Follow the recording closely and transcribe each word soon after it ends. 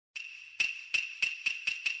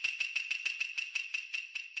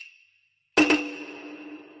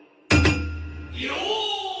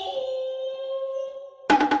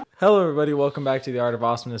Hello, everybody. Welcome back to the Art of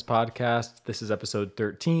Awesomeness podcast. This is episode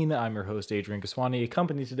 13. I'm your host, Adrian Gaswani,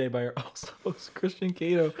 accompanied today by our host, Christian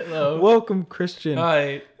Cato. Hello. Welcome, Christian.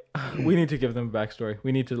 Hi. We need to give them a backstory.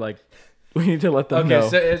 We need to let them know. Okay,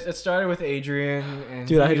 so it started with Adrian. And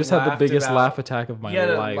Dude, I just had the biggest laugh attack of my life.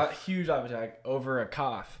 He life. had a huge laugh attack over a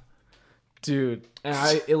cough. Dude.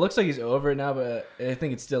 And it looks like he's over it now, but I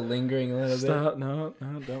think it's still lingering a little bit. Stop. No,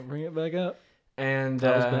 don't bring it back up. And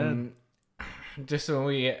that was bad. Just when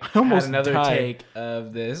we had another take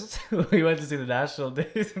of this, we went to see the National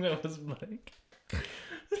Days, and it was like...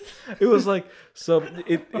 It was like, so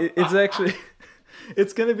it's actually...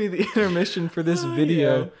 It's going to be the intermission for this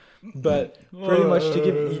video, but pretty much to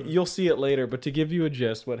give... You'll see it later, but to give you a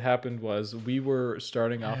gist, what happened was we were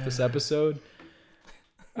starting off this episode.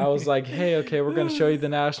 I was like, hey, okay, we're going to show you the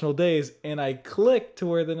National Days, and I clicked to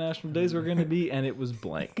where the National Days were going to be, and it was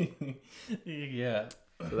blank. Yeah.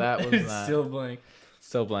 So that was not... Still blank.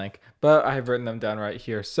 Still blank. But I have written them down right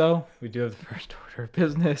here. So we do have the first order of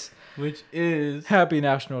business. Which is... Happy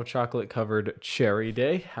National Chocolate Covered Cherry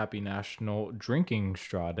Day. Happy National Drinking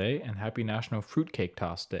Straw Day. And Happy National Fruitcake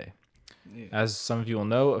Toss Day. Yeah. As some of you will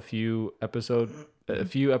know, a few episodes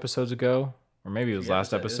ago, or maybe it was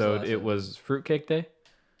last episode, it was Fruitcake Day.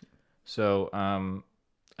 So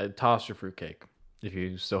toss your fruitcake if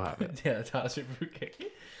you still have it. Yeah, toss your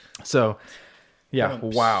fruitcake. So... Yeah.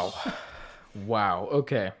 Wow.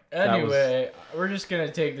 Okay. Anyway, we're just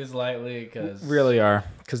gonna take this lightly because really are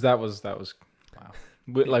because that was wow.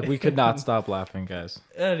 We could not stop laughing, guys.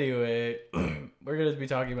 Anyway, we're gonna be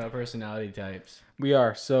talking about personality types. We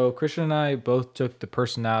are. So Christian and I both took the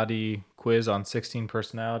personality quiz on 16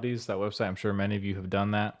 personalities. That website. I'm sure many of you have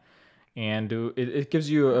done that, and it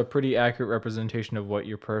gives you a pretty accurate representation of what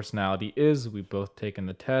your personality is. We've both taken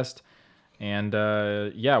the test, and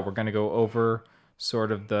we're gonna go over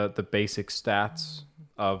sort of the basic stats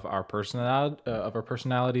of our personalities,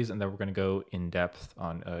 and then we're going to go in depth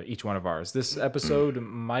on each one of ours. This episode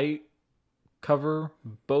might cover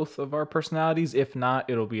both of our personalities. If not,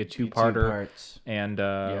 it'll be a two-parter, and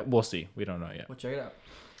we'll see. We don't know yet. We'll check it out.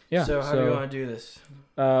 Yeah. So how do you want to do this?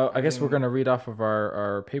 I guess we're going to read off of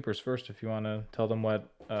our papers first. If you want to tell them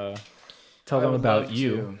tell them about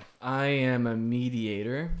you. I am a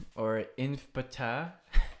mediator or infpata.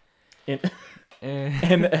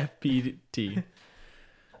 NFPT.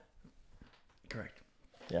 Correct.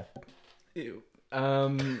 Yeah. Ew.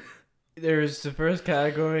 There's the first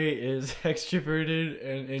category is extroverted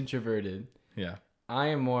and introverted. Yeah. I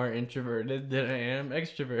am more introverted than I am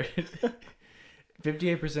extroverted.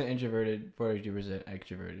 58% introverted, 42%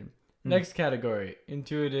 extroverted. Next category,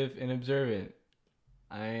 intuitive and observant.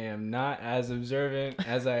 I am not as observant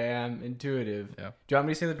as I am intuitive. Yeah. Do you want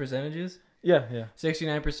me to say the percentages? Yeah.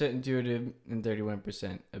 69% intuitive and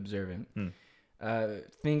 31% observant.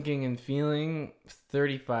 Thinking and feeling,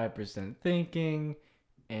 35% thinking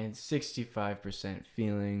and 65%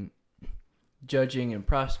 feeling. Judging and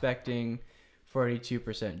prospecting,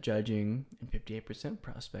 42% judging and 58%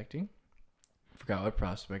 prospecting. Forgot what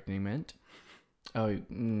prospecting meant. Oh,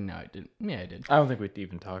 no, I didn't. Yeah, I did. I don't think we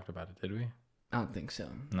even talked about it, did we? I don't think so.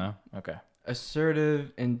 No? Okay.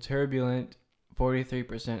 Assertive and turbulent,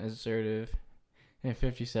 43% assertive and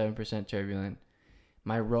 57% turbulent.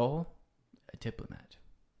 My role, a diplomat,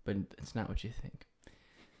 but it's not what you think.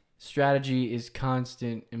 Strategy is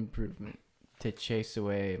constant improvement to chase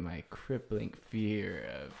away my crippling fear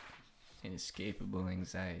of inescapable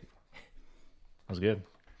anxiety. That was good.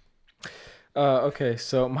 Okay,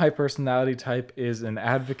 so my personality type is an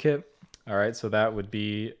advocate. All right, so that would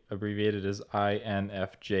be abbreviated as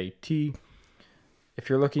INFJT. If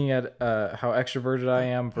you're looking at how extroverted I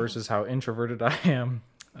am versus how introverted I am,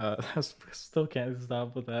 I still can't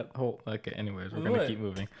stop with that whole... Okay, anyways, we're going to keep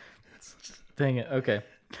moving. Dang it. Okay,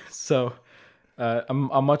 so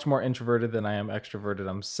I'm much more introverted than I am extroverted.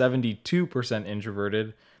 I'm 72%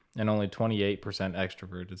 introverted and only 28%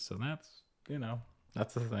 extroverted. So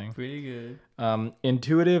that's the thing. Pretty good.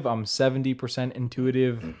 Intuitive, I'm 70%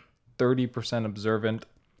 intuitive, 30% observant.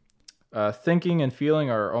 Thinking and feeling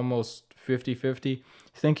are almost 50-50.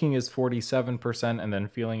 Thinking is 47% and then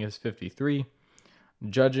feeling is 53%.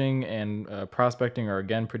 Judging and prospecting are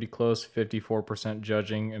again pretty close, 54%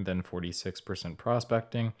 judging and then 46%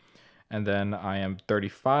 prospecting. And then I am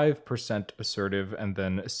 35% assertive and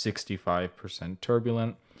then 65%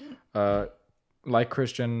 turbulent. Like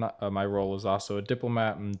Christian, my role is also a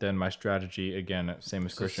diplomat, and then my strategy, again, same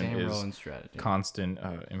as Christian, is constant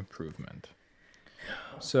improvement.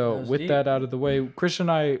 So with that out of the way, Christian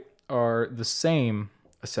and I are the same,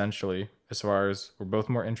 essentially, as far as we're both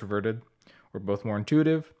more introverted, we're both more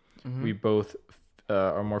intuitive, we both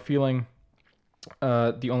are more feeling,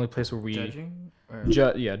 The only place where we Judging? Or...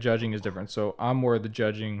 judging is different. So I'm more the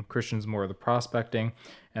judging, Christian's more the prospecting,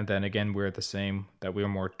 and then again we're the same, that we are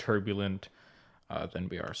more turbulent than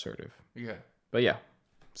we are assertive. Yeah. But yeah,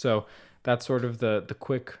 so that's sort of the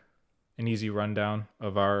quick and easy rundown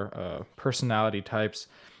of our personality types.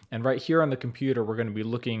 And right here on the computer, we're going to be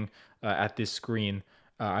looking at this screen.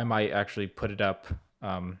 I might actually put it up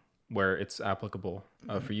where it's applicable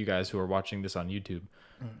for you guys who are watching this on YouTube.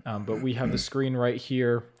 But we have the screen right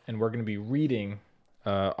here, and we're going to be reading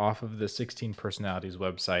off of the 16 Personalities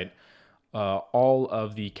website all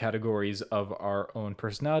of the categories of our own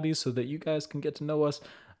personalities so that you guys can get to know us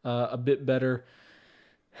a bit better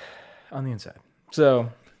on the inside. So,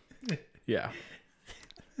 yeah.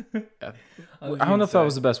 I don't know if that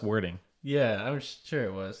was the best wording. Yeah, I'm sure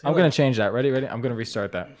it was. I'm gonna change that. Ready? I'm gonna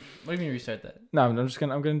restart that. What do you mean restart that? No, I'm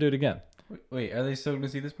gonna do it again. Wait, are they still gonna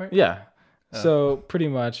see this part? Yeah. Oh. So pretty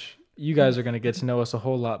much, you guys are gonna get to know us a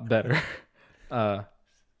whole lot better,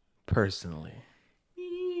 personally.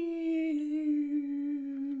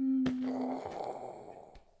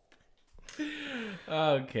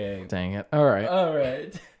 Okay. Dang it. All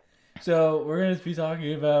right. So we're going to be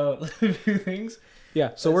talking about a few things.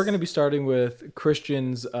 Yeah. So we're going to be starting with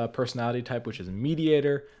Christian's personality type, which is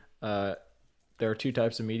mediator. There are two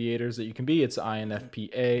types of mediators that you can be. It's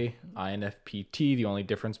INFPA, INFPT. The only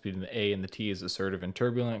difference between the A and the T is assertive and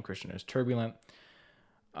turbulent. Christian is turbulent.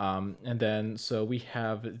 And then, so we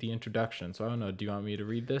have the introduction. So I don't know, do you want me to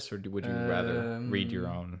read this, or would you rather read your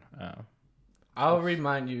own? I'll read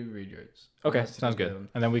mine, you read yours. Okay, sounds good.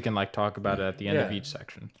 And then we can talk about it at the end of each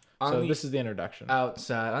section. So this is the introduction.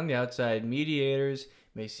 On the outside, mediators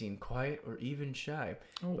may seem quiet or even shy,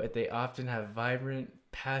 but they often have vibrant,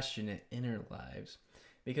 passionate inner lives.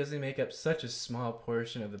 Because they make up such a small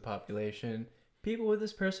portion of the population, people with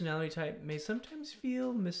this personality type may sometimes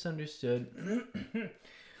feel misunderstood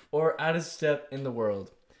or out of step in the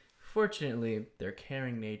world. Fortunately, their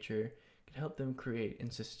caring nature can help them create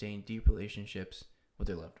and sustain deep relationships with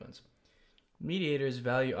their loved ones. Mediators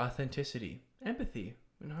value authenticity, empathy,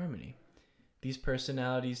 and harmony. These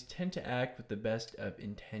personalities tend to act with the best of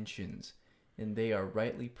intentions, and they are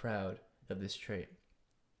rightly proud of this trait.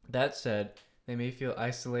 That said, they may feel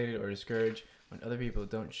isolated or discouraged when other people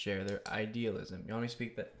don't share their idealism. You want me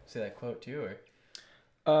to say that quote too,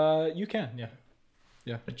 or? You can, yeah.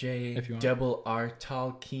 J. Double R.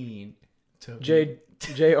 Tolkien.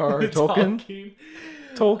 J.R. Tolkien.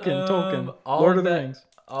 Tolkien. Lord of the Rings.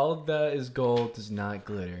 All that is gold does not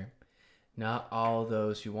glitter. Not all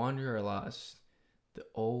those who wander are lost. The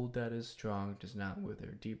old that is strong does not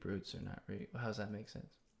wither. Deep roots are not rooted. How does that make sense?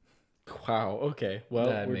 Wow. Okay. Well,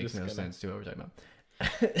 that makes no sense to what we're talking about.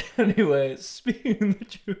 Anyway, speaking the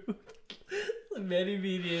truth, many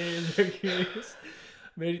mediators are curious.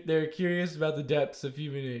 They're curious about the depths of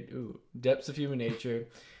human nature,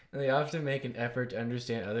 and they often make an effort to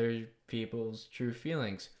understand other people's true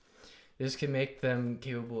feelings. This can make them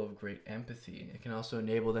capable of great empathy. It can also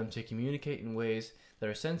enable them to communicate in ways that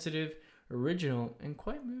are sensitive, original, and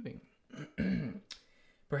quite moving.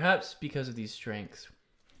 Perhaps because of these strengths,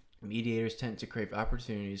 mediators tend to crave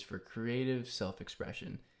opportunities for creative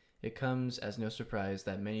self-expression. It comes as no surprise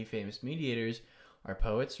that many famous mediators are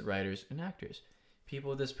poets, writers, and actors.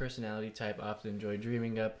 People with this personality type often enjoy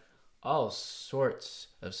dreaming up all sorts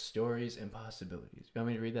of stories and possibilities. You want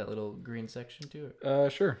me to read that little green section to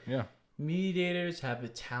it? Sure, yeah. Mediators have a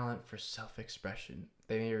talent for self-expression.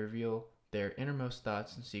 They may reveal their innermost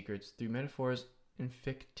thoughts and secrets through metaphors and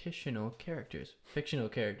fictional characters.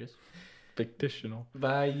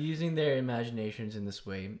 By using their imaginations in this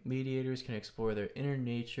way, mediators can explore their inner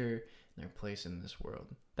nature and their place in this world.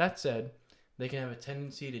 That said, they can have a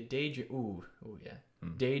tendency to daydream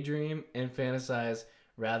and fantasize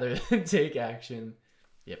rather than take action.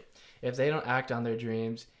 Yep. If they don't act on their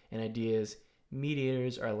dreams and ideas,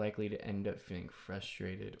 mediators are likely to end up feeling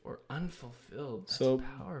frustrated or unfulfilled. That's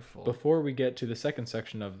powerful. Before we get to the second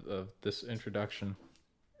section of this introduction,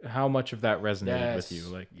 how much of that resonated with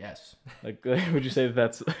you? Yes. Like, would you say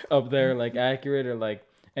that's up there, like accurate, or like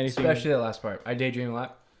anything? Especially the last part. I daydream a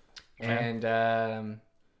lot, and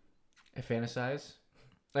I fantasize.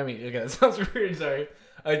 I mean, okay, that sounds weird. Sorry.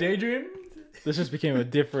 I daydream. This just became a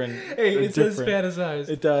different. Hey, it says fantasize.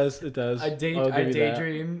 It does. I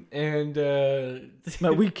daydream, and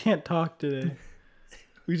no, we can't talk today.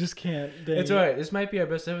 We just can't. It's alright. This might be our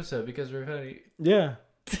best episode because we're funny. Yeah.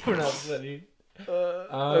 We're not funny.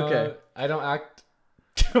 Okay. I don't act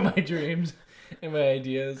to my dreams and my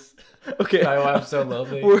ideas. Okay. I'm so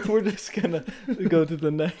lonely. We're just gonna go to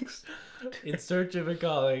the next. In search of a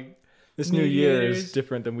calling. This new year is Mediators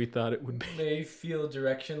different than we thought it would be. may feel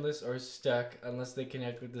directionless or stuck unless they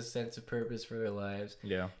connect with the sense of purpose for their lives.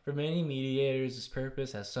 Yeah. For many mediators, this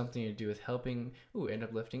purpose has something to do with helping and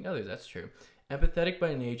uplifting others. That's true. Empathetic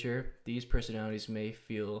by nature, these personalities may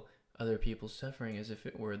feel other people's suffering as if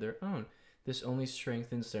it were their own. This only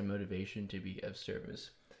strengthens their motivation to be of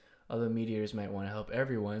service. Although mediators might want to help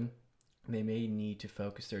everyone, they may need to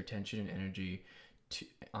focus their attention and energy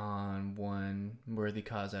on one worthy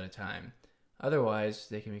cause at a time. Otherwise,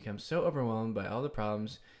 they can become so overwhelmed by all the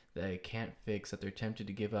problems that they can't fix that they're tempted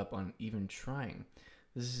to give up on even trying.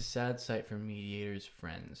 This is a sad sight for mediators'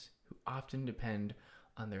 friends, who often depend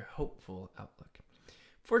on their hopeful outlook.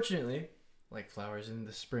 Fortunately, like flowers in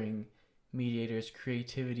the spring, mediators'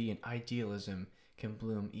 creativity and idealism can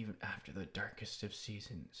bloom even after the darkest of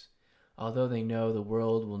seasons. Although they know the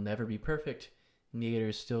world will never be perfect,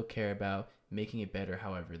 mediators still care about making it better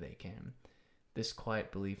however they can. This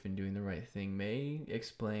quiet belief in doing the right thing may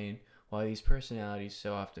explain why these personalities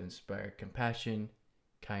so often inspire compassion,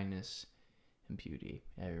 kindness, and beauty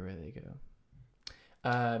everywhere they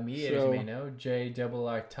go. Mediators may know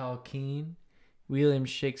J.R.R. Tolkien, William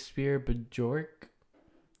Shakespeare Bjork,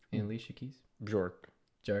 and Alicia Keys. Bjork.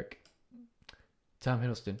 Tom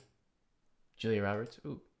Hiddleston, Julia Roberts,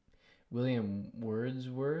 William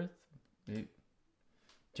Wordsworth,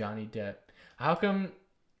 Johnny Depp. How come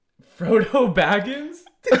Frodo Baggins?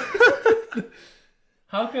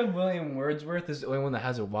 How come William Wordsworth is the only one that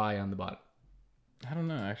has a Y on the bottom? I don't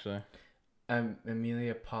know, actually.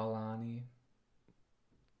 Amelia Pollani.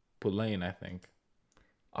 Pulaine, I think.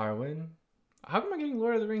 Arwen. How come I'm getting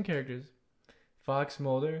Lord of the Ring characters? Fox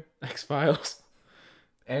Mulder. X-Files.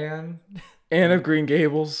 Anne of Green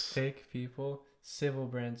Gables. Fake people. Sybil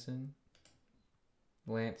Branson.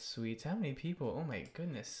 Lance Sweets. How many people? Oh my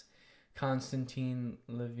goodness. Constantine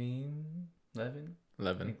Levin. I think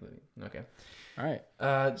Levin. Okay. All right.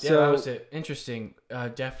 So that was it. Interesting.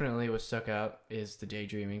 Definitely what stuck out is the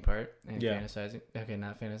daydreaming part and fantasizing. Okay,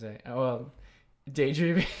 not fantasizing. Oh, well,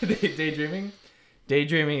 daydreaming.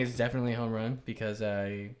 Daydreaming is definitely a home run because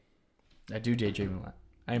I do daydream a lot.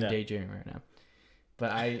 I'm daydreaming right now.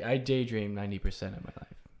 But I daydream 90% of my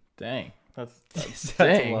life. Dang. That's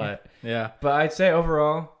a lot. Yeah. But I'd say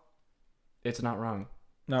overall, it's not wrong.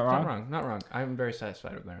 Not wrong. I'm very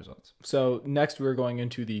satisfied with my results. So next we're going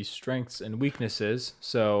into the strengths and weaknesses.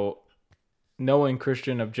 So knowing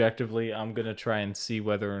Christian objectively, I'm going to try and see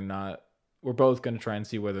whether or not we're both going to try and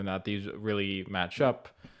see whether or not these really match up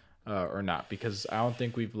or not, because I don't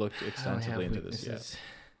think we've looked extensively into this yet.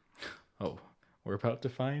 Oh, we're about to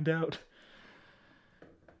find out.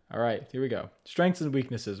 All right, here we go. Strengths and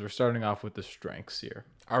weaknesses. We're starting off with the strengths here.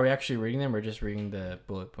 Are we actually reading them or just reading the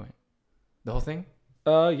bullet point? The whole thing?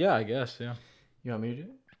 Yeah, I guess, yeah. You want me to do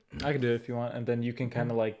it? I can do it if you want, and then you can kind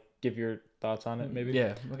of like give your thoughts on it, maybe?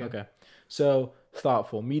 Yeah, Okay. So,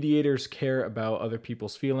 thoughtful. Mediators care about other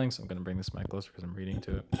people's feelings. I'm going to bring this mic closer because I'm reading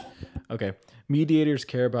to it. Okay. Mediators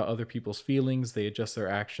care about other people's feelings. They adjust their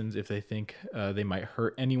actions if they think they might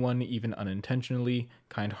hurt anyone, even unintentionally.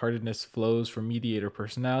 Kind-heartedness flows from mediator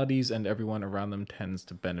personalities, and everyone around them tends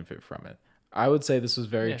to benefit from it. I would say this was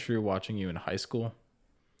very true watching you in high school.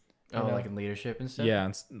 Like in leadership and stuff? Yeah,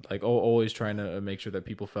 and like always trying to make sure that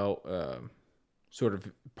people felt sort of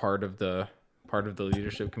part of the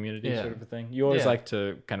leadership community, sort of a thing. You always like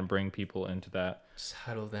to kind of bring people into that. Just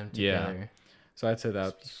huddle them together. Yeah. So I'd say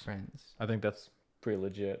that's friends. I think that's pretty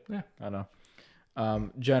legit. Yeah. I know.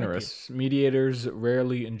 Generous. Mediators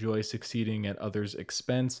rarely enjoy succeeding at others'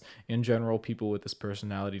 expense. In general, people with this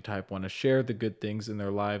personality type want to share the good things in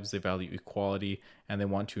their lives. They value equality, and they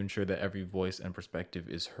want to ensure that every voice and perspective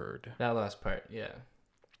is heard. That last part, yeah.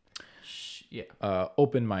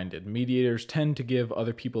 Open-minded. Mediators tend to give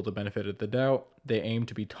other people the benefit of the doubt. They aim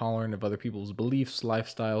to be tolerant of other people's beliefs,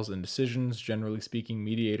 lifestyles, and decisions. Generally speaking,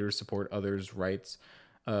 mediators support others' right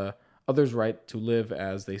to live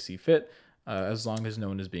as they see fit, as long as no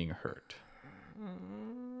one is being hurt.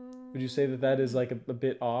 Would you say that is like a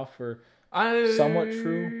bit off or somewhat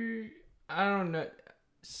true? I don't know.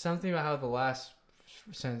 Something about how the last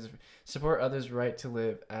sentence, support others' right to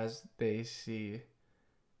live as they see.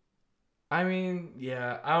 I mean,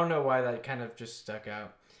 yeah, I don't know why that kind of just stuck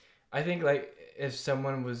out. I think like if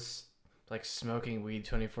someone was like smoking weed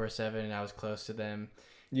 24/7 and I was close to them,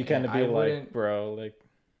 you kind of be like, bro, like.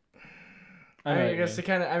 I guess it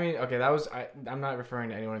kind of. I mean, okay, that was. I'm not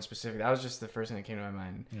referring to anyone in specific. That was just the first thing that came to my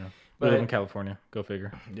mind. Yeah, but we live in California. Go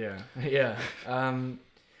figure. Yeah.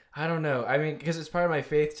 I don't know. I mean, because it's part of my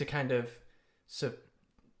faith to kind of,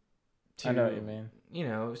 I know what you mean. You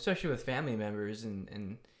know, especially with family members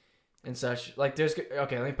and such. Like, there's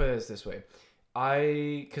okay. Let me put it this way.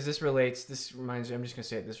 Because this reminds me, I'm just going to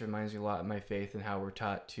say it, this reminds me a lot of my faith and how we're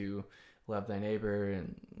taught to love thy neighbor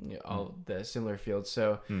and all the similar fields.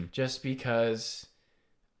 So just because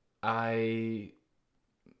I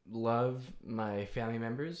love my family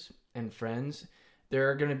members and friends, there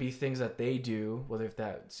are going to be things that they do, whether if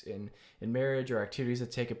that's in marriage or activities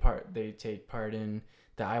that they take part in,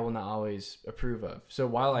 that I will not always approve of. So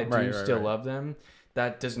while I do still love them,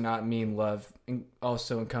 that does not mean love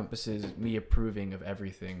also encompasses me approving of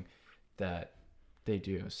everything that they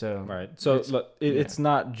do. So it's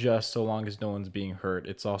not just so long as no one's being hurt.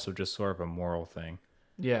 It's also just sort of a moral thing.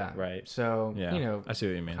 Yeah. Right. So, I see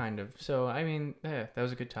what you mean. Kind of. So, I mean, that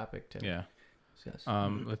was a good topic to discuss.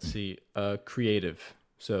 Let's see. Creative.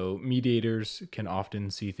 So mediators can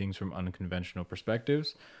often see things from unconventional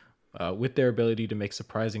perspectives. With their ability to make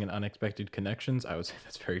surprising and unexpected connections, I would say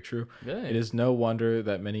that's very true. Good. It is no wonder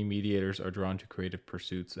that many mediators are drawn to creative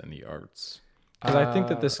pursuits and the arts. Because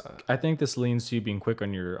I think this leans to you being quick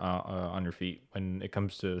on your feet when it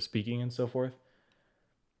comes to speaking and so forth.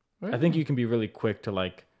 Really? I think you can be really quick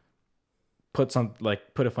to put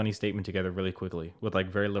a funny statement together really quickly with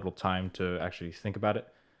very little time to actually think about it.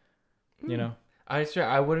 You know?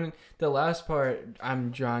 I wouldn't. The last part,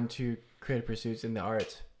 I'm drawn to creative pursuits in the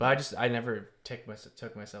arts, but I never took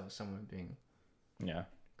myself as someone being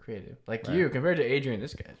creative you compared to Adrian.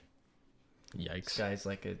 This guy, yikes! This guy's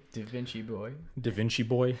like a Da Vinci boy. Da Vinci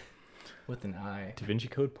boy, with an I. Da Vinci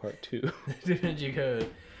Code Part 2. Da Vinci Code.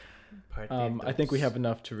 I think we have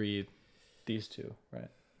enough to read these two, right?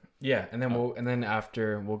 Yeah, and then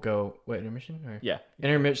after we'll go intermission or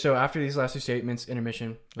intermission. So after these last two statements,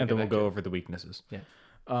 intermission, and then we'll go over the weaknesses. Yeah.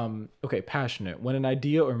 Okay, passionate. When an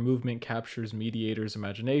idea or movement captures mediators'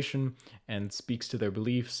 imagination and speaks to their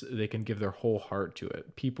beliefs, they can give their whole heart to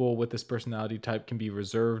it. People with this personality type can be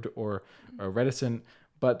reserved or reticent,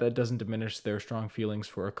 but that doesn't diminish their strong feelings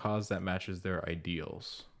for a cause that matches their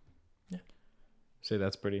ideals. Yeah. Say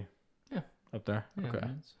that's pretty up there? Yeah, okay.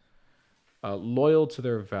 Loyal to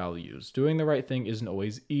their values. Doing the right thing isn't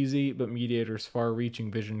always easy, but mediators'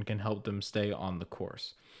 far-reaching vision can help them stay on the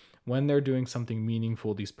course. When they're doing something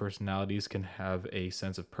meaningful, these personalities can have a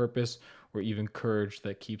sense of purpose or even courage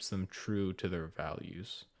that keeps them true to their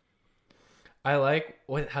values. I like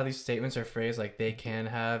how these statements are phrased, they can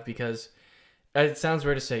have, because it sounds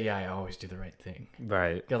weird to say, I always do the right thing.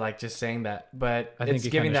 Right. Just saying that, but I think it's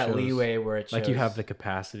giving that leeway where it shows. You have the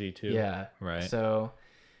capacity to. Yeah. Right. So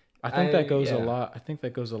I think that goes a lot. I think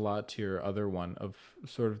that goes a lot to your other one of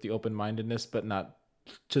sort of the open-mindedness, but not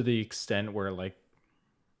to the extent where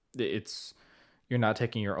you're not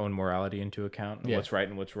taking your own morality into account and what's right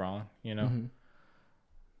and what's wrong, Mm-hmm.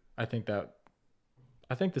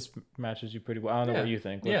 I think this matches you pretty well. I don't know what you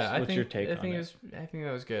think. What's your take on it? I think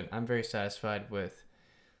that was good. I'm very satisfied with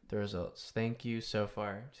the results. Thank you so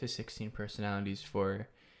far to 16 personalities for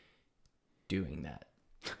doing that.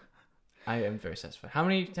 I am very satisfied. How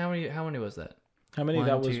many was that? How many?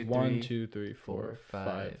 That was 1, 2, 3, 4,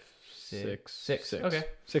 5, 6. Okay.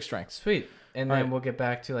 6 strengths. Sweet. And then we'll get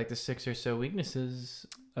back to the 6 or so weaknesses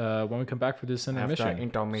when we come back for this intermission. After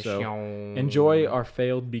intermission. So enjoy our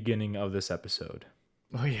failed beginning of this episode.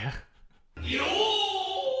 Oh yeah.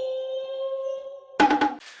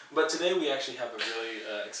 But today we actually have a really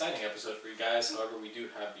exciting episode for you guys. However, we do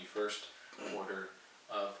have the first order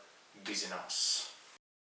of business,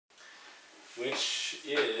 which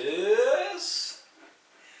is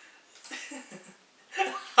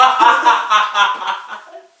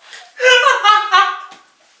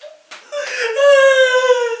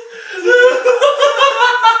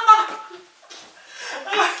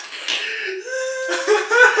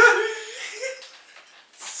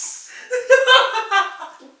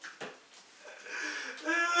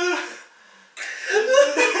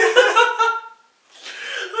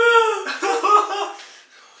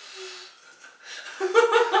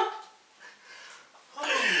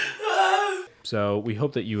So we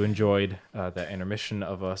hope that you enjoyed that intermission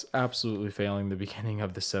of us absolutely failing the beginning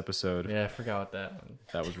of this episode. Yeah, I forgot what that one.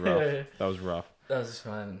 That was rough. That was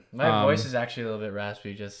fun. My voice is actually a little bit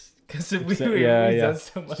raspy just because we've done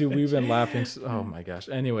so much. Dude, we've been laughing. Oh my gosh.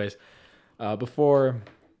 Anyways, before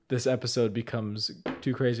this episode becomes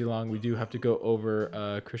too crazy long, we do have to go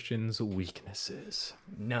over Christian's weaknesses.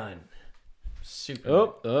 None.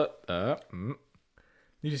 Super. You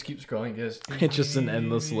just keep scrolling. It's just an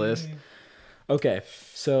endless list. Okay,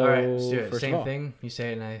 so all right, let's do it. First Same thing. You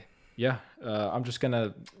say it and I. Yeah, I'm just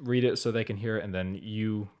gonna read it so they can hear it, and then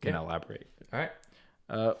you can elaborate. All right.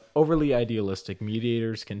 Overly idealistic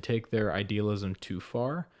mediators can take their idealism too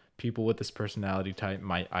far. People with this personality type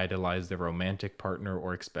might idolize their romantic partner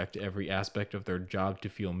or expect every aspect of their job to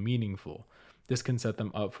feel meaningful. This can set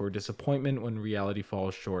them up for disappointment when reality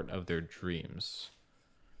falls short of their dreams.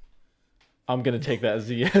 I'm going to take that as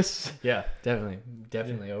a yes. Yeah,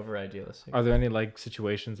 definitely over idealistic. Are there any like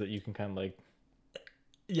situations that you can kind of like?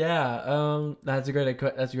 Yeah, that's a great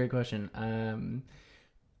question.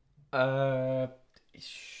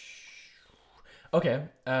 Okay,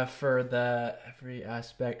 for every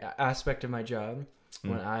aspect of my job,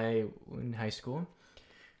 in high school,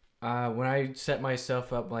 when I set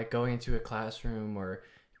myself up like going into a classroom or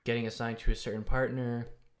getting assigned to a certain partner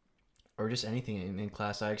or just anything in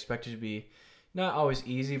class, I expect it to be not always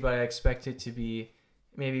easy, but I expect it to be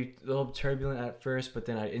maybe a little turbulent at first, but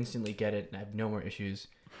then I instantly get it and I have no more issues.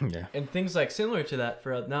 Yeah. And things like similar to that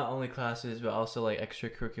for not only classes, but also like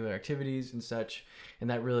extracurricular activities and such. And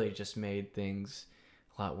that really just made things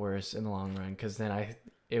a lot worse in the long run. Cause then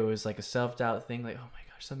it was like a self-doubt thing. Like, oh my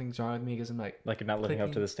gosh, something's wrong with me. Cause I'm like you're not living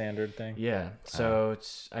up to the standard thing. Yeah. So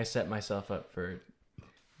I set myself up for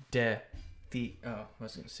defeat. Oh, I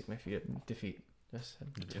was going to stick my feet up. Defeat. Just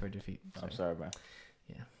for defeat. Sorry. I'm sorry, man.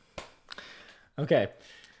 Yeah. Okay.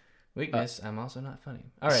 Weakness, I'm also not funny.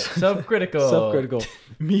 All right, self-critical.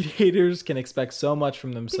 Mediators can expect so much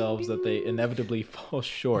from themselves that they inevitably fall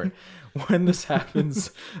short. When this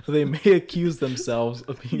happens, they may accuse themselves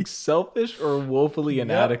of being selfish or woefully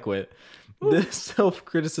inadequate. This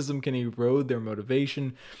self-criticism can erode their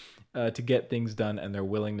motivation to get things done and their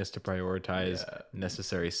willingness to prioritize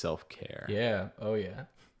necessary self-care. Yeah. Oh, yeah.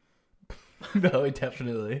 No,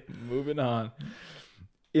 definitely. Moving on.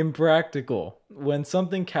 Impractical. When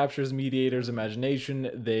something captures mediators' imagination,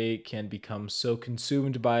 they can become so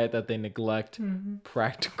consumed by it that they neglect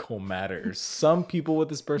practical matters. Some people with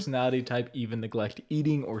this personality type even neglect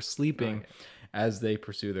eating or sleeping as they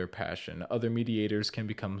pursue their passion. Other mediators can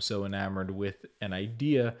become so enamored with an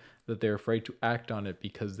idea that they're afraid to act on it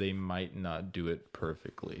because they might not do it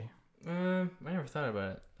perfectly. I never thought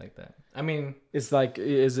about it like that. I mean, it's like,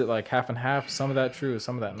 is it like half and half? Some of that true,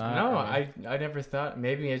 some of that not? No, I never thought.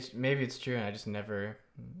 Maybe it's true, and I just never.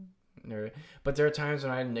 But there are times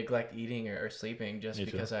when I neglect eating or sleeping just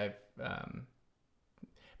because I.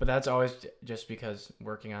 But that's always just because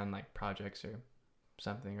working on like projects or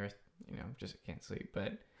something, or just can't sleep.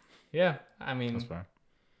 But yeah, I mean, that's fine.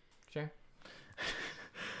 Sure.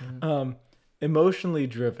 Emotionally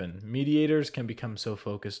driven. Mediators can become so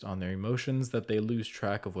focused on their emotions that they lose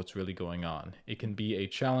track of what's really going on. It can be a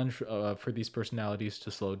challenge for these personalities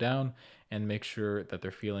to slow down and make sure that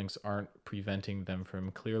their feelings aren't preventing them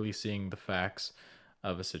from clearly seeing the facts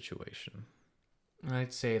of a situation.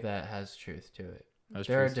 I'd say that has truth to it.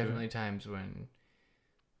 There are definitely times when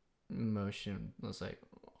emotion was like,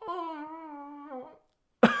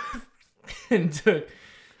 and took,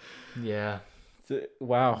 yeah.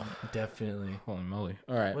 Wow. Definitely. Holy moly.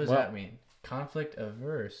 All right. What does that mean? Conflict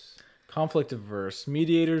averse. Conflict averse.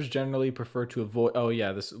 Mediators generally prefer to avoid. Oh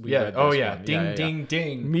yeah, this. Read this one. Ding,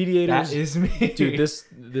 ding. Mediators. That is me, dude.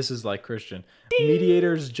 This is like Christian. Ding.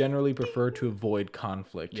 Mediators generally prefer to avoid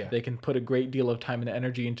conflict. Yeah. They can put a great deal of time and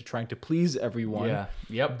energy into trying to please everyone. Yeah.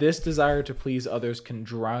 Yep. This desire to please others can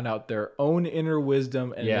drown out their own inner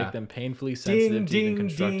wisdom and make them painfully sensitive to even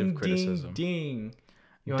constructive criticism. Ding.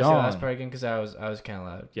 You want to say the last part again? Because I was kind of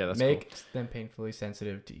loud. Yeah, that's Make them painfully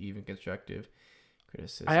sensitive to even constructive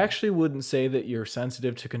criticism. I actually wouldn't say that you're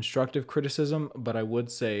sensitive to constructive criticism, but I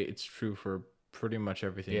would say it's true for pretty much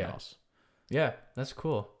everything else. Yeah, that's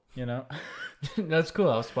cool. That's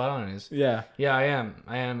cool. I was spot on. Yeah, I am.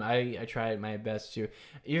 I try my best to.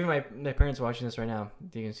 Even my parents watching this right now,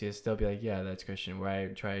 you can see this. They'll be like, "Yeah, that's Christian." Where I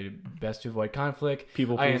try best to avoid conflict.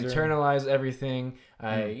 People I pleaser. internalize everything.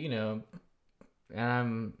 And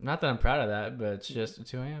I'm not that I'm proud of that, but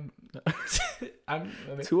it's who I am.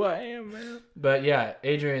 It's who I am, man. But yeah,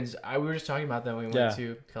 Adrian's. We were just talking about that when we went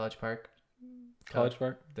to College Park. College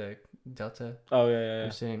Park, the Delta. Oh yeah.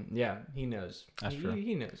 You're saying, yeah, he knows. That's true.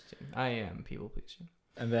 He knows too. I am people pleaser.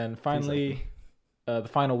 And then finally, the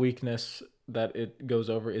final weakness that it goes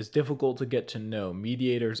over is difficult to get to know.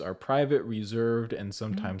 Mediators are private, reserved, and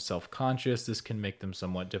sometimes self-conscious. This can make them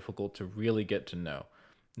somewhat difficult to really get to know.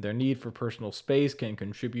 Their need for personal space can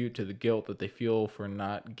contribute to the guilt that they feel for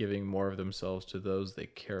not giving more of themselves to those they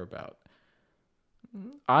care about.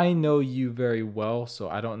 I know you very well, so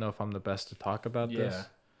I don't know if I'm the best to talk about this.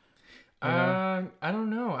 I don't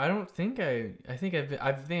know. I don't think I think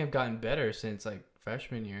I've gotten better since like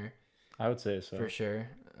freshman year. I would say so. For sure.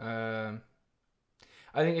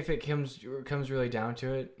 I think if it comes really down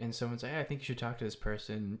to it and someone's like, hey, I think you should talk to this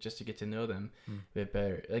person just to get to know them a bit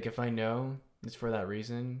better. Like if I know it's for that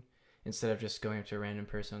reason, instead of just going up to a random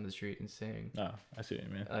person on the street and saying, "Oh, I see what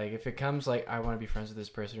you mean." Like if it comes like I want to be friends with this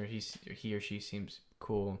person, or he or she seems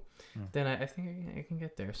cool, then I think I can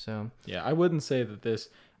get there. So yeah, I wouldn't say that this.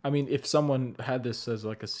 I mean, if someone had this as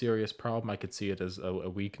like a serious problem, I could see it as a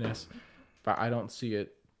weakness, but I don't see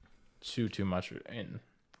it too much in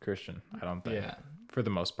Christian. I don't think. yeah. For the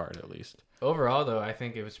most part, at least. Overall, though, I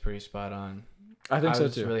think it was pretty spot on. I think so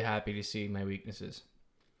was too. Really happy to see my weaknesses.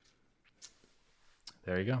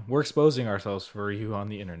 There you go. We're exposing ourselves for you on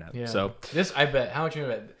the internet. Yeah. So this, I bet. How much you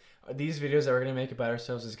bet? These videos that we're gonna make about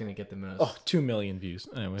ourselves is gonna get the most. 2 million views.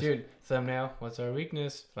 Anyways. Dude, thumbnail. What's our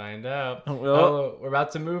weakness? Find out. Well, We're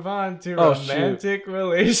about to move on to romantic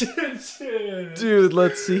relationships. Dude,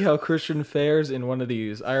 let's see how Christian fares in one of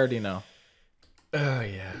these. I already know. Oh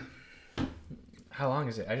yeah. How long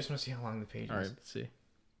is it? I just want to see how long the page is. All right, let's see.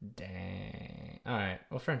 Dang. All right.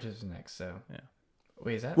 Well, friendship is next. So yeah.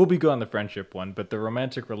 Wait, is that? We'll be good on the friendship one, but the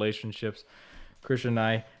romantic relationships, Christian and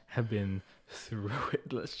I have been through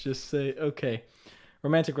it. Let's just say, okay,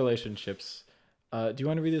 romantic relationships. Do you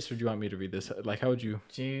want to read this or do you want me to read this? Like, how would you?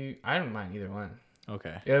 I don't mind either one.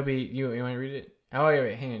 Okay. It'll be you. You want to read it? Oh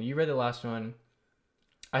wait, hang on. You read the last one.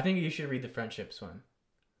 I think you should read the friendships one.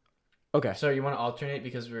 Okay. So you want to alternate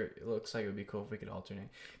because it looks like it would be cool if we could alternate.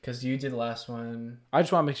 Because you did the last one. I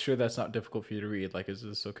just want to make sure that's not difficult for you to read. Like, is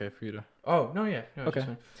this okay for you to? Oh no, yeah. No, okay.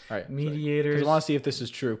 All right. Mediators. Because I want to see if this is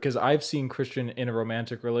true. Because I've seen Christian in a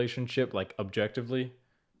romantic relationship, like objectively,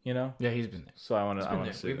 you know. Yeah, he's been there. So I want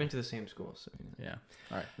to see. We've been to the same school, so yeah.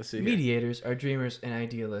 All right. Let's see. Mediators are dreamers and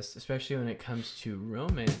idealists, especially when it comes to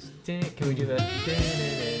romance. Can we do that?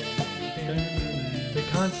 The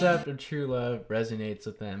concept of true love resonates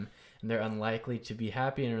with them, and they're unlikely to be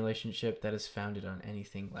happy in a relationship that is founded on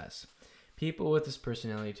anything less. People with this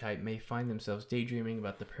personality type may find themselves daydreaming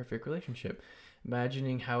about the perfect relationship,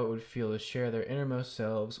 imagining how it would feel to share their innermost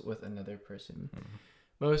selves with another person. Mm-hmm.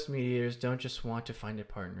 Most mediators don't just want to find a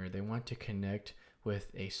partner, they want to connect with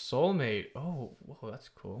a soulmate. Oh, whoa, that's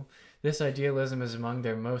cool. This idealism is among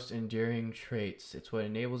their most enduring traits. It's what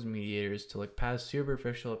enables mediators to look past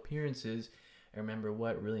superficial appearances and remember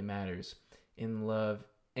what really matters in love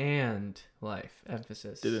and life.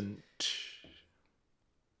 Emphasis.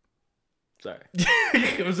 Sorry.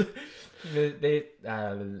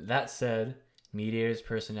 That said, mediator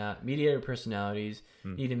personalities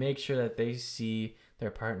need to make sure that they see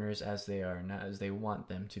their partners as they are, not as they want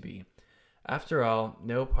them to be. After all,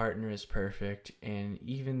 no partner is perfect, and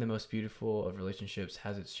even the most beautiful of relationships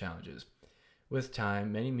has its challenges. With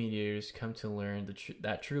time, many mediators come to learn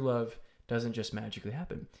that true love doesn't just magically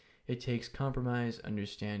happen. It takes compromise,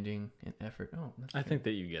 understanding, and effort. Oh, I think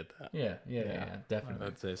that you get that. Yeah, definitely.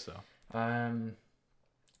 I'd say so. I'm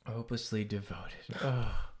hopelessly devoted.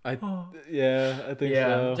 I think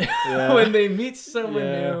so. Yeah. When they meet someone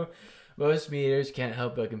new, most mediators can't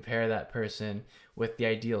help but compare that person with the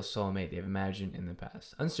ideal soulmate they've imagined in the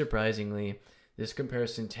past. Unsurprisingly, this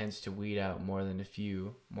comparison tends to weed out more than a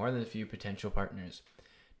few potential partners.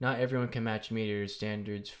 Not everyone can match mediators'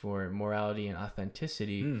 standards for morality and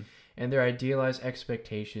authenticity, and their idealized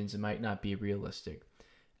expectations might not be realistic.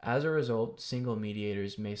 As a result, single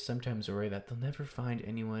mediators may sometimes worry that they'll never find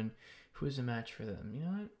anyone who is a match for them. You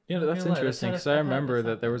know what? Yeah, that's interesting because I remember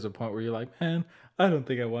that there was a point where you're like, man, I don't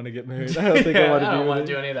think I want to get married. I don't think I want to I want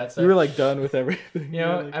to do any of that stuff. You were like done with everything. You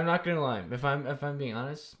know, like, I'm not gonna lie. If I'm being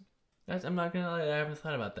honest, I'm not gonna lie. I haven't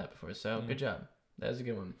thought about that before. So good job. That was a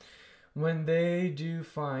good one. When they do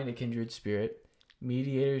find a kindred spirit,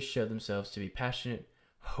 mediators show themselves to be passionate,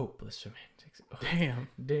 hopeless romantics. Oh, damn,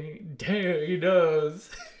 he knows.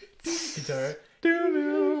 Guitar.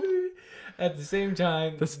 At the same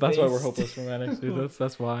time, that's why we're hopeless romantics, dude.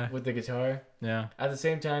 That's why. With the guitar. Yeah. At the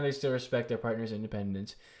same time, they still respect their partner's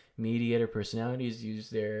independence. Mediator personalities use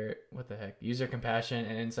their compassion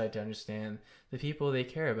and insight to understand the people they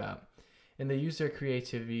care about. And they use their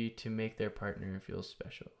creativity to make their partner feel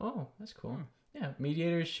special. Oh, that's cool. Yeah,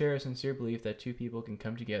 mediators share a sincere belief that two people can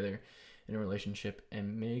come together in a relationship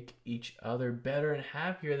and make each other better and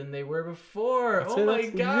happier than they were before. Oh my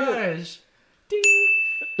gosh. Ding.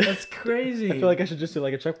 That's crazy. I feel like I should just do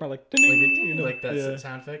like a check mark, like ding, you know, like that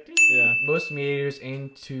sound effect. Ding. Yeah. Most mediators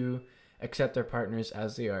aim to accept their partners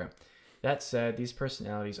as they are. That said, these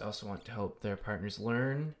personalities also want to help their partners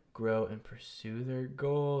learn, grow, and pursue their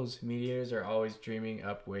goals. Mediators are always dreaming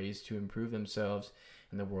up ways to improve themselves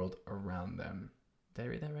and the world around them. Did I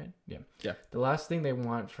read that right? Yeah. Yeah. The last thing they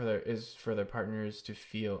want is for their partners to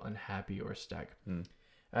feel unhappy or stuck.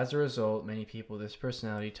 As a result, many people with this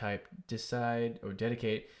personality type decide or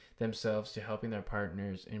dedicate themselves to helping their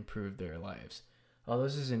partners improve their lives. Although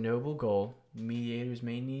this is a noble goal, mediators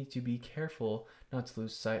may need to be careful not to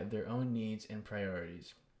lose sight of their own needs and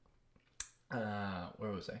priorities.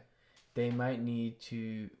 Where was I? they might need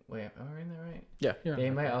to wait. Am I reading that right? Yeah. They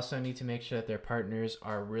might also need to make sure that their partners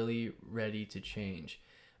are really ready to change.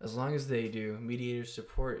 As long as they do, mediators'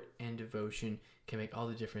 support and devotion can make all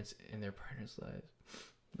the difference in their partner's lives.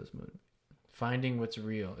 Let's move. Finding what's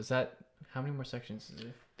real. Is that how many more sections is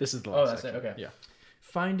it? This is the last that's section. it. Okay. Yeah.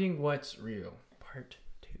 Finding what's real. Part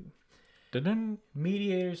 2. Dun-dun.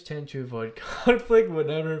 Mediators tend to avoid conflict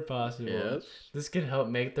whenever possible. Yes. This can help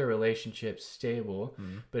make their relationship stable,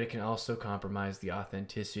 but it can also compromise the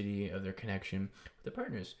authenticity of their connection with their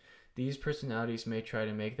partners. These personalities may try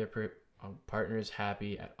to make their partners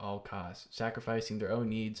happy at all costs, sacrificing their own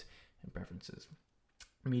needs and preferences.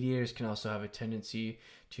 Mediators can also have a tendency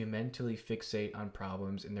to mentally fixate on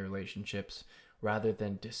problems in their relationships rather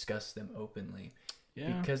than discuss them openly.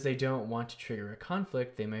 Yeah. Because they don't want to trigger a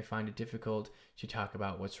conflict, they may find it difficult to talk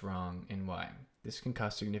about what's wrong and why. This can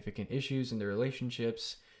cause significant issues in their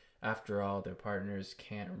relationships. After all, their partners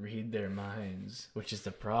can't read their minds, which is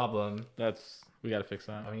the problem. We gotta fix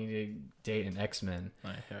that. We need to date an X-Men.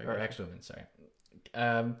 Or X-Woman, sorry.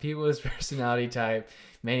 People with personality type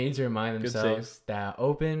may need to remind themselves that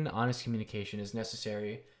open, honest communication is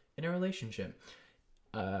necessary in a relationship.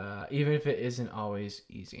 Even if it isn't always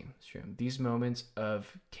easy. It's true. These moments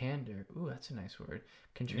of candor, that's a nice word,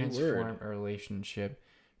 can transform a relationship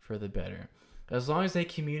for the better. As long as they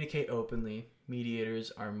communicate openly,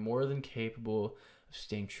 mediators are more than capable of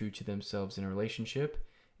staying true to themselves in a relationship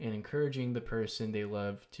and encouraging the person they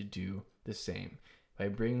love to do the same. By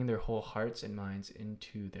bringing their whole hearts and minds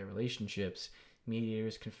into their relationships,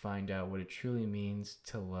 mediators can find out what it truly means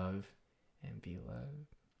to love and be loved.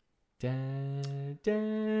 Dun,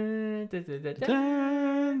 dun, dun, dun,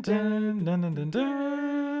 dun, dun, dun, dun,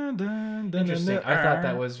 dun, dun. Interesting. I thought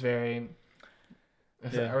that was very... Are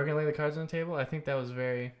we going to lay the cards on the table? I think that was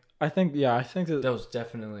very... I think that was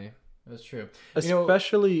definitely... That's true.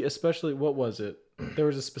 Especially, what was it? There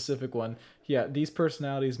was a specific one. Yeah, these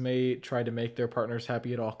personalities may try to make their partners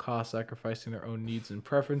happy at all costs, sacrificing their own needs and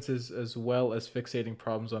preferences, as well as fixating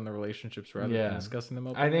problems on their relationships rather than discussing them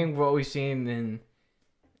openly. I think what we've seen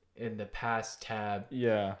in the past tab,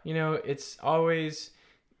 it's always,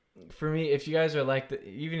 for me, if you guys are like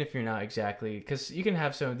even if you're not exactly, because you can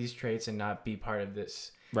have some of these traits and not be part of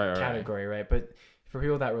this category, right? But for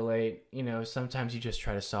people that relate, sometimes you just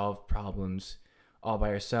try to solve problems all by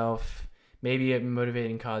yourself. Maybe it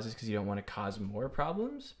motivating causes because you don't want to cause more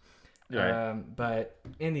problems. Right. But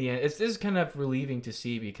in the end, this is kind of relieving to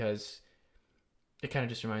see because it kind of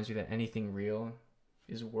just reminds you that anything real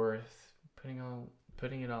is worth putting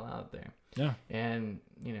it all out there. Yeah. And,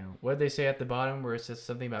 what they say at the bottom where it says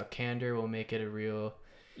something about candor will make it a real...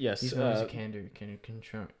 Yes. These moments of candor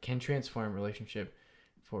can transform relationship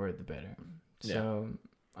for the better. So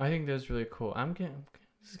I think that's really cool.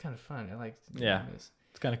 This is kind of fun. I like doing this.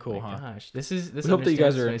 It's kind of cool, huh? Gosh, this. We hope that you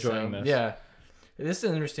guys are enjoying this. Yeah, this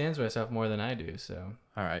understands myself more than I do. So.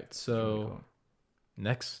 All right. So, really cool.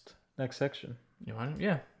 next section. You want it?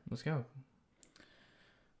 Yeah. Let's go.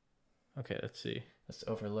 Okay. Let's see. Let's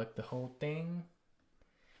overlook the whole thing.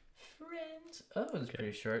 Friends. Oh, it's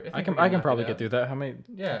pretty short. I can probably get through that. How many?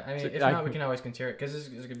 Yeah. I mean, if not, we can always continue it because this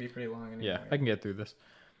is gonna be pretty long. Anyway. Yeah, I can get through this.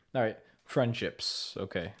 All right. Friendships.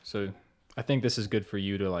 Okay. So. I think this is good for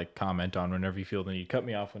you to comment on whenever you feel the need. Cut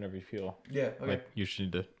me off whenever you feel like you should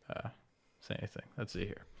need to say anything. Let's see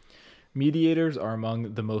here. Mediators are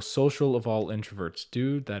among the most social of all introverts.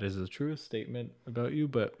 Dude, that is the truest statement about you,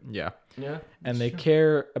 but yeah. Yeah. And they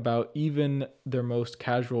care about even their most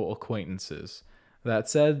casual acquaintances. That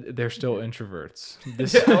said, they're still introverts.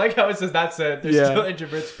 I like how it says that said. They're still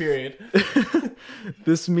introverts, period.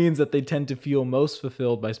 This means that they tend to feel most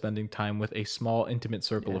fulfilled by spending time with a small, intimate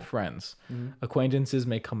circle of friends. Mm-hmm. Acquaintances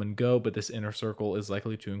may come and go, but this inner circle is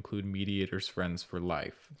likely to include mediators' friends for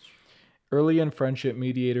life. Early in friendship,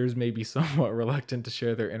 mediators may be somewhat reluctant to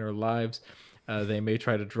share their inner lives. They may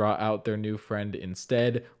try to draw out their new friend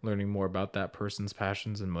instead, learning more about that person's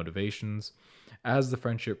passions and motivations. As the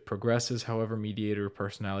friendship progresses, however, mediator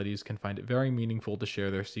personalities can find it very meaningful to share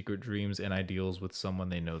their secret dreams and ideals with someone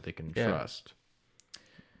they know they can trust.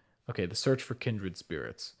 Okay, the search for kindred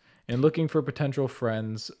spirits. In looking for potential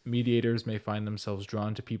friends, mediators may find themselves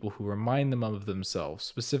drawn to people who remind them of themselves.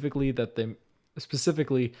 Specifically,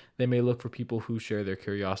 they may look for people who share their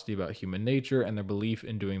curiosity about human nature and their belief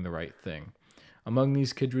in doing the right thing. Among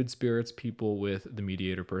these kindred spirits, people with the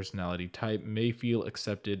mediator personality type may feel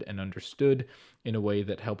accepted and understood in a way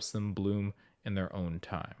that helps them bloom in their own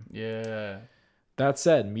time. Yeah. That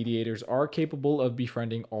said, mediators are capable of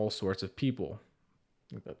befriending all sorts of people.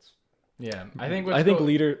 I think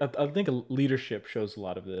leadership shows a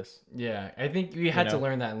lot of this. Yeah, I think we had to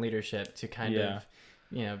learn that in leadership to kind of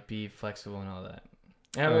be flexible and all that.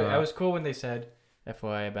 And I was cool when they said,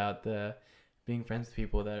 FYI, about the being friends with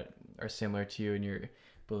people that are similar to you and your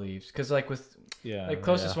beliefs. Because like with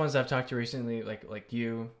closest ones I've talked to recently, like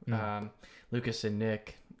you, Lucas and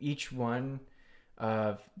Nick, each one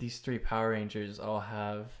of these 3 Power Rangers all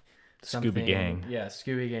have something. Scooby Gang. Yeah,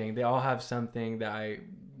 Scooby Gang. They all have something that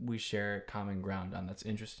we share common ground on. That's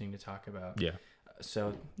interesting to talk about. Yeah.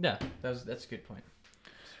 So yeah, that's a good point.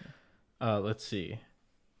 Let's see.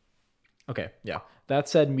 Okay, yeah. That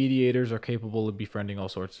said, mediators are capable of befriending all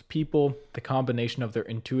sorts of people. The combination of their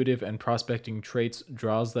intuitive and prospecting traits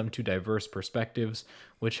draws them to diverse perspectives,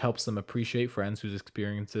 which helps them appreciate friends whose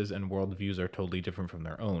experiences and worldviews are totally different from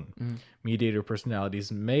their own. Mediator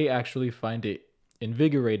personalities may actually find it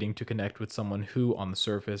invigorating to connect with someone who, on the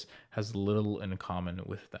surface, has little in common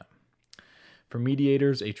with them. For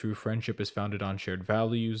mediators, a true friendship is founded on shared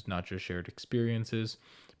values, not just shared experiences.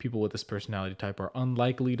 People with this personality type are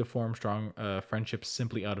unlikely to form strong friendships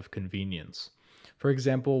simply out of convenience. For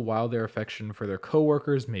example, while their affection for their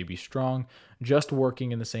coworkers may be strong, just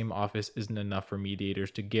working in the same office isn't enough for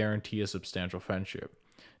mediators to guarantee a substantial friendship.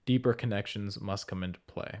 Deeper connections must come into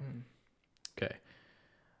play.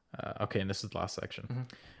 Okay, and this is the last section.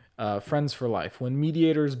 Friends for life. When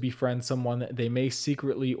mediators befriend someone, they may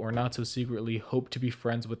secretly or not so secretly hope to be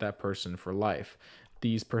friends with that person for life.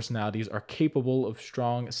 These personalities are capable of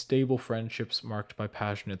strong, stable friendships marked by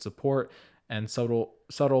passionate support and subtle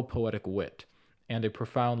poetic wit, and a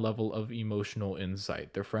profound level of emotional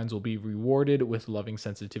insight. Their friends will be rewarded with loving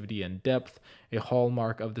sensitivity and depth. A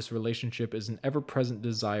hallmark of this relationship is an ever-present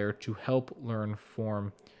desire to help learn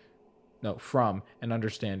from and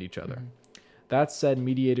understand each other. That said,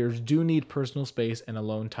 mediators do need personal space and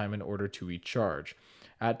alone time in order to recharge.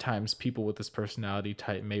 At times, people with this personality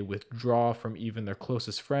type may withdraw from even their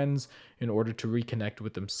closest friends in order to reconnect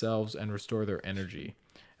with themselves and restore their energy,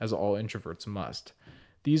 as all introverts must.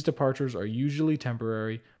 These departures are usually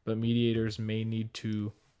temporary, but mediators may need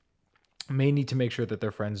to make sure that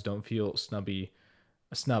their friends don't feel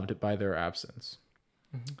snubbed by their absence.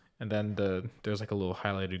 And then there's like a little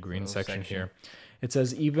highlighted green section here. It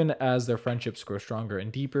says, even as their friendships grow stronger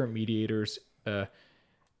and deeper, mediators'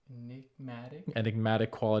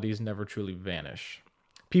 enigmatic qualities never truly vanish.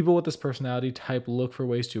 People with this personality type look for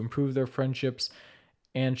ways to improve their friendships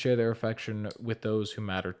and share their affection with those who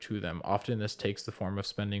matter to them. Often this takes the form of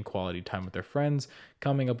spending quality time with their friends,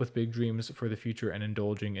 coming up with big dreams for the future, and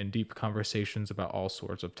indulging in deep conversations about all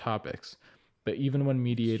sorts of topics. But even when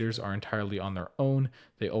mediators are entirely on their own,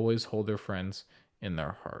 they always hold their friends in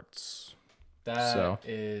their hearts. That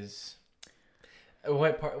is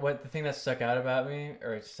what the thing that stuck out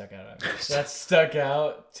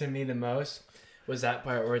to me the most was that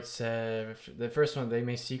part where it said the first one, they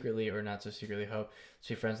may secretly or not so secretly hope to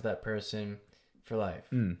be friends with that person for life.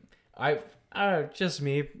 I don't know, just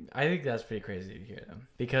me. I think that's pretty crazy to hear them,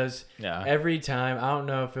 because every time, I don't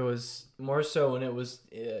know if it was more so when it was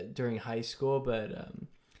during high school, but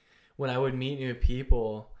when I would meet new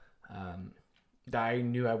people that I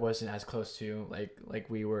knew I wasn't as close to, like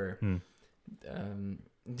we were,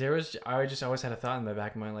 I just always had a thought in the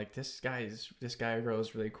back of my mind, like, this guy or girl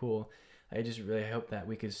is really cool. I just really hope that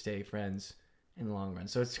we could stay friends in the long run.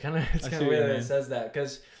 So it's kind of weird that it says that,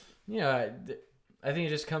 because I think it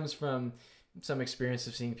just comes from some experience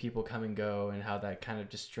of seeing people come and go, and how that kind of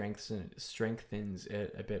just strengthens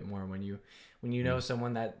it a bit more when you know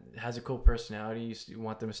someone that has a cool personality. You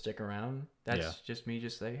want them to stick around. That's just me,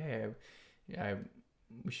 just like, hey,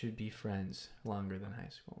 we should be friends longer than high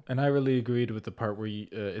school. And I really agreed with the part where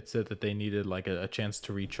it said that they needed like a chance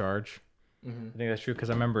to recharge. I think that's true, because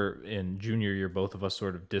I remember in junior year, both of us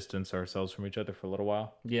sort of distanced ourselves from each other for a little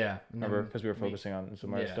while. Yeah. Remember? Because we were focusing on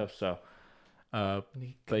some other stuff. So,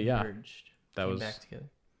 but yeah, that was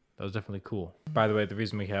definitely cool. By the way, the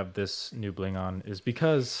reason we have this new bling on is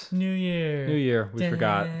because New Year. We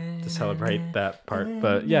forgot to celebrate that part.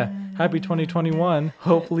 But yeah, happy 2021.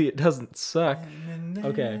 Hopefully it doesn't suck.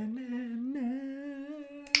 Okay.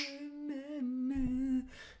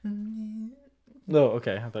 No,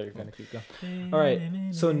 okay. I thought you were going to keep going. All right.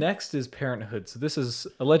 So next is parenthood. So this is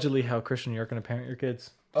allegedly how, Christian, you're going to parent your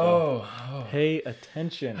kids. So pay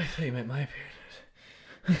attention. I thought you meant my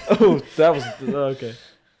parenthood. Oh, that was... Okay.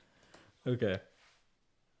 Okay.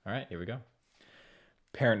 All right. Here we go.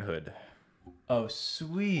 Parenthood. Oh,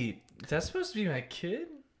 sweet. Is that supposed to be my kid?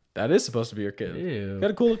 That is supposed to be your kid. Ew.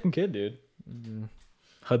 Got a cool looking kid, dude.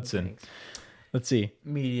 Hudson. Thanks. Let's see.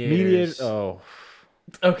 Mediators. Oh.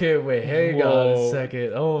 Okay, wait. Hang on a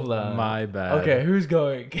second. Hold on. My bad. Okay, who's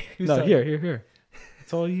going? Here.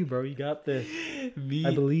 It's all you, bro. You got this.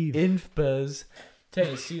 I believe. INFPAs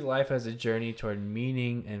 10, see life as a journey toward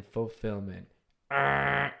meaning and fulfillment.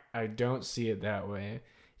 I don't see it that way.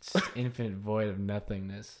 It's just infinite void of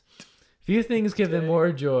nothingness. Few things give them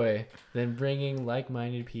more joy than bringing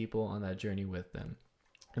like-minded people on that journey with them.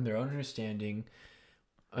 In their own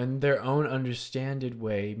understanded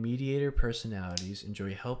way, mediator personalities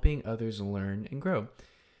enjoy helping others learn and grow.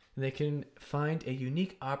 And they can find a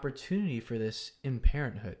unique opportunity for this in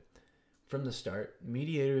parenthood. From the start,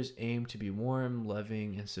 mediators aim to be warm,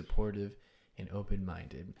 loving, and supportive, and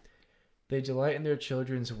open-minded. They delight in their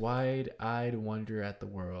children's wide-eyed wonder at the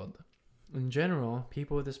world. In general,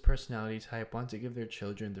 people with this personality type want to give their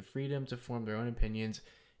children the freedom to form their own opinions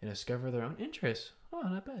and discover their own interests. Oh,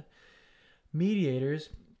 not bad. Mediators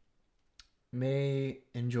may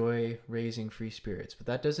enjoy raising free spirits, but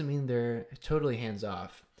that doesn't mean they're totally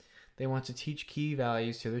hands-off. They want to teach key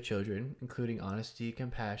values to their children, including honesty,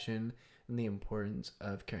 compassion, and the importance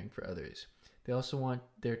of caring for others. They also want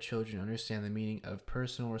their children to understand the meaning of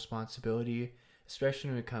personal responsibility,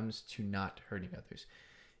 especially when it comes to not hurting others.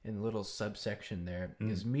 In the little subsection there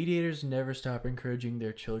is mediators never stop encouraging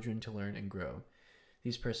their children to learn and grow.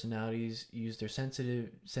 These personalities use their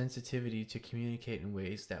sensitivity to communicate in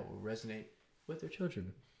ways that will resonate with their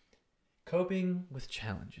children. Coping with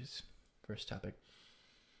challenges. First topic.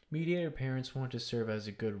 Mediator parents want to serve as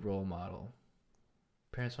a good role model.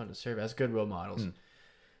 Parents want to serve as good role models.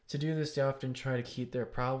 To do this, they often try to keep their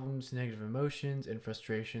problems, negative emotions, and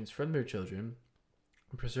frustrations from their children,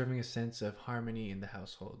 preserving a sense of harmony in the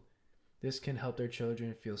household. This can help their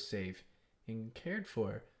children feel safe and cared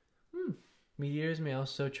for. Mediators may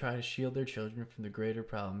also try to shield their children from the greater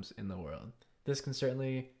problems in the world. This is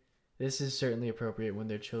certainly appropriate when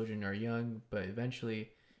their children are young, but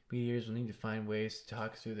eventually mediators will need to find ways to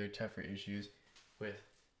talk through their tougher issues with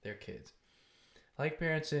their kids. Like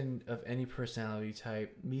parents of any personality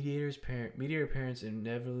type, mediator parents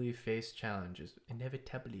inevitably face challenges.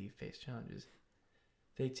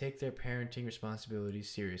 They take their parenting responsibilities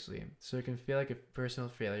seriously, so it can feel like a personal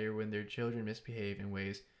failure when their children misbehave in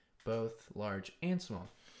ways both large and small.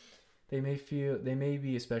 They may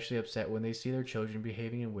be especially upset when they see their children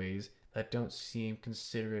behaving in ways that don't seem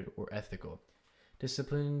considerate or ethical.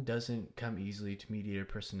 Discipline doesn't come easily to mediator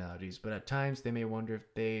personalities, but at times they may wonder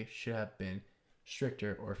if they should have been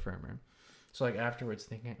stricter or firmer. So like afterwards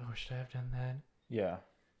thinking, oh, should I have done that? Yeah.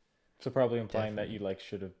 So probably implying that you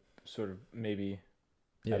should have sort of maybe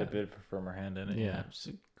had a bit of a firmer hand in it. Yeah.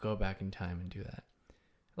 So go back in time and do that.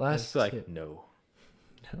 Last tip. No.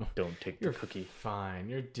 Don't take the cookie.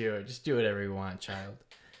 Fine. Just do whatever you want, child.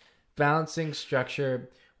 Balancing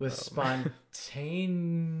structure with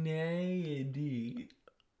spontaneity.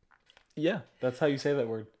 Yeah, that's how you say that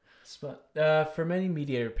word. For many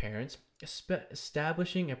mediator parents,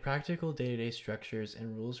 establishing a practical day-to-day structures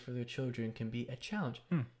and rules for their children can be a challenge.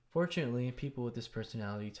 Fortunately, people with this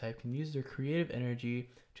personality type can use their creative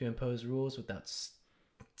energy to impose rules without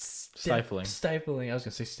stifling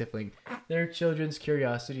their children's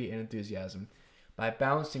curiosity and enthusiasm. By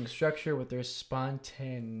balancing structure with their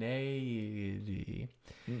spontaneity,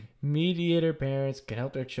 mediator parents can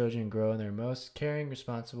help their children grow in their most caring,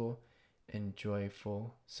 responsible, and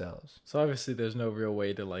joyful selves. So obviously there's no real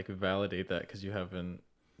way to validate that because you haven't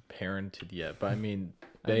parented yet. But I mean,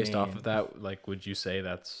 based off of that, would you say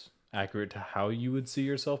that's accurate to how you would see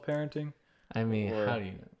yourself parenting? I mean, how do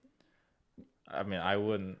you know? I mean, I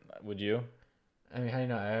wouldn't. Would you? I mean, how do you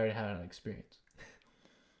know? I already had an experience.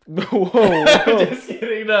 Whoa. Just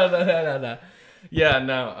kidding. No. Yeah,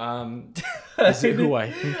 no. Is it who I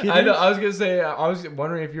think it is? I know. I was gonna say. I was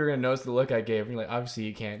wondering if you were gonna notice the look I gave. You're like, obviously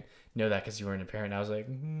you can't know that because you weren't a parent. I was like,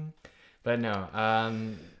 but no.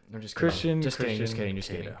 I'm just kidding. Just kidding. You're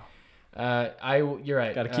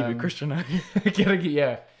right. Gotta keep it Christian.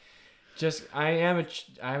 Yeah. I am a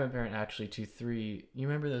parent actually to 3. You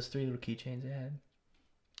remember those 3 little keychains I had?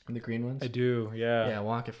 The green ones? I do, yeah. Yeah,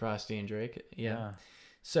 Wonka, Frosty, and Drake. Yeah.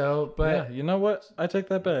 So, but yeah, you know what? I take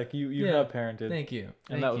that back. You have parented. Thank you.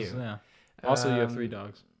 Yeah. Also, you have 3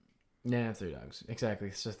 dogs. Yeah, I have 3 dogs.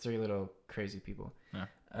 Exactly. So 3 little crazy people. Yeah.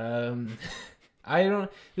 I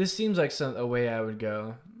don't. This seems like a way I would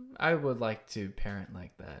go. I would like to parent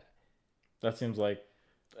like that. That seems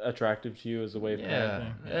attractive to you as a way of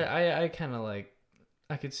parenting. I kind of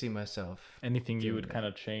I could see myself. Anything you would kind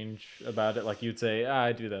of change about it? You'd say,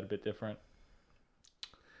 I do that a bit different.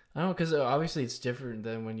 I don't know, because obviously it's different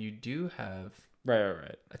than when you do have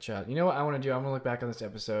right a child. You know what I want to do? I'm gonna look back on this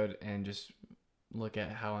episode and just look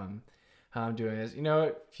at how I'm doing this. You know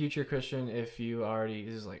what, future Christian, if you already,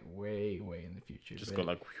 this is way in the future. Just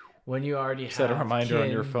go when you already set a reminder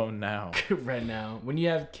on your phone now. Right now, when you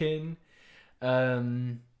have kin,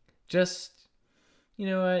 just You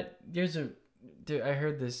know what? I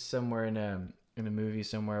heard this somewhere in a movie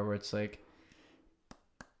somewhere where it's like,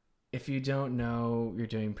 if you don't know you're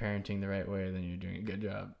doing parenting the right way, then you're doing a good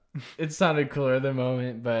job. It sounded cooler at the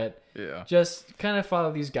moment, but Yeah. just kind of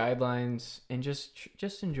follow these guidelines and just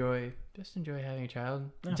enjoy having a child.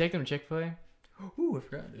 Yeah. Take them to Chick-fil-A. Ooh, I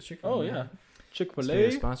forgot. It's Chick-fil-A. Oh yeah, Chick-fil-A.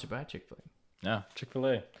 It's sponsored by Chick-fil-A. Yeah,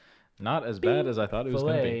 Chick-fil-A. Not as bad as I thought it was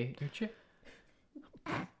going to be. Your chick.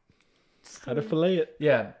 How to fillet it.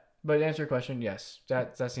 Yeah, but to answer your question, yes,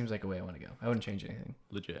 that seems like a way I want to go. I wouldn't change anything.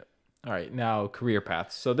 Legit. All right, now career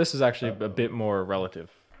paths. So this is actually a bit more relevant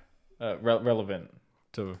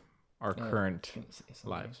to our current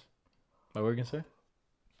lives. What were you gonna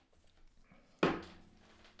say?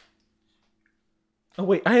 Oh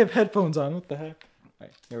wait, I have headphones on. What the heck? All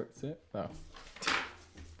right, here it's it. Oh.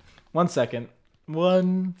 1 second.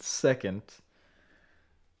 1 second.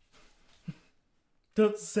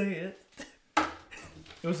 Don't say it.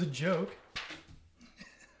 It was a joke.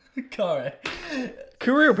 All right.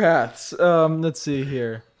 Career paths. Let's see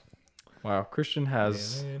here. Wow, Christian's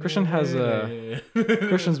been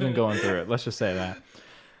going through it. Let's just say that.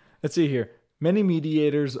 Let's see here. Many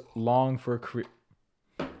mediators long for a career.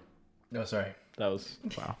 No, sorry. That was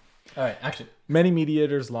wow. All right, action. Many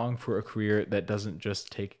mediators long for a career that doesn't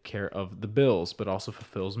just take care of the bills, but also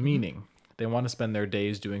fulfills meaning. They want to spend their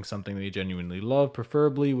days doing something they genuinely love,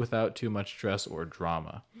 preferably without too much stress or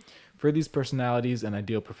drama. For these personalities, an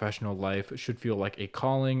ideal professional life should feel like a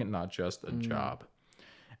calling, not just a job.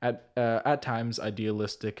 At times,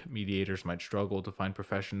 idealistic mediators might struggle to find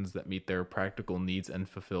professions that meet their practical needs and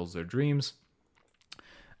fulfills their dreams.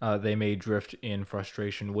 They may drift in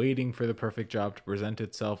frustration, waiting for the perfect job to present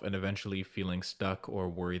itself and eventually feeling stuck or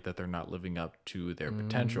worried that they're not living up to their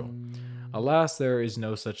potential. Alas, there is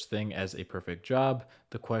no such thing as a perfect job.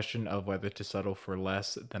 The question of whether to settle for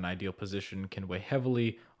less than ideal position can weigh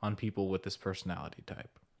heavily on people with this personality type.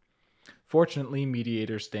 Fortunately,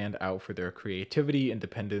 mediators stand out for their creativity,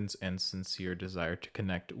 independence, and sincere desire to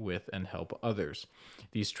connect with and help others.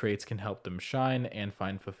 These traits can help them shine and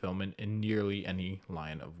find fulfillment in nearly any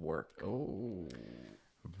line of work. Oh.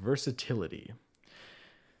 Versatility.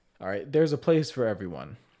 All right, there's a place for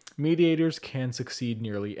everyone. Mediators can succeed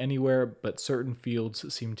nearly anywhere, but certain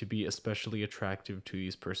fields seem to be especially attractive to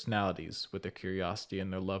these personalities. With their curiosity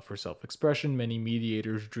and their love for self-expression, many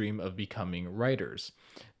mediators dream of becoming writers.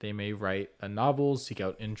 They may write novels, seek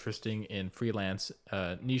out interesting in freelance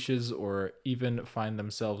niches, or even find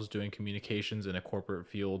themselves doing communications in a corporate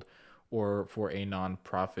field or for a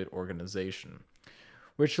non-profit organization.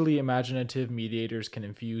 Richly imaginative mediators can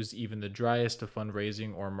infuse even the driest of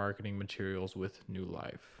fundraising or marketing materials with new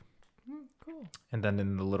life. Cool. And then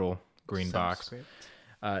in the little green box,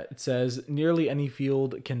 it says, nearly any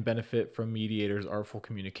field can benefit from mediators' artful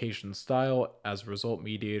communication style. As a result,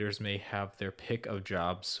 mediators may have their pick of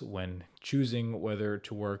jobs when choosing whether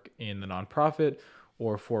to work in the nonprofit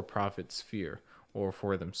or for-profit sphere or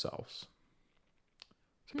for themselves.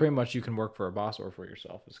 So pretty much you can work for a boss or for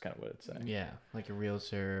yourself is kind of what it's saying. Yeah, like a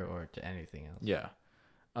realtor or to anything else. Yeah.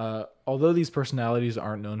 Although these personalities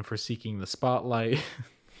aren't known for seeking the spotlight.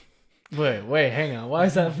 Wait, hang on. Why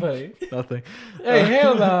is that funny? Nothing. Hey,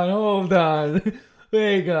 hold on.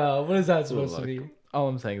 Wait, what is that supposed to be? All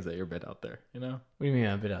I'm saying is that you're a bit out there, you know? What do you mean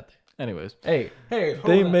I'm a bit out there? Anyways. Hey,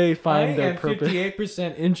 they may find their purpose.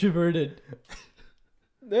 58% introverted.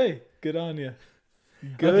 Hey, good on you.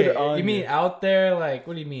 Good on you. You mean out there? Like,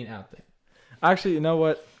 what do you mean out there? Actually, you know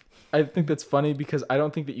what? I think that's funny because I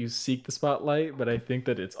don't think that you seek the spotlight, but I think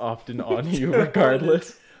that it's often on you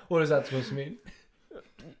regardless. What is that supposed to mean?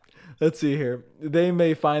 Let's see here. They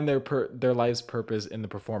may find their life's purpose in the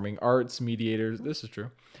performing arts. Mediators, this is true.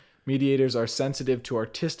 Mediators are sensitive to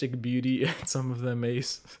artistic beauty, and some of them may... I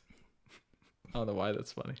don't know why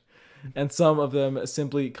that's funny. And some of them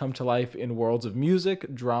simply come to life in worlds of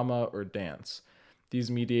music, drama, or dance. These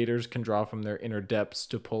mediators can draw from their inner depths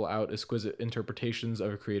to pull out exquisite interpretations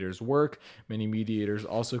of a creator's work. Many mediators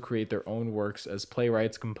also create their own works as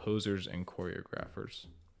playwrights, composers, and choreographers.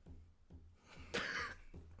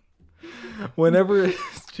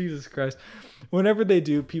 Jesus Christ. Whenever they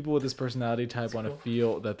do, people with this personality type want to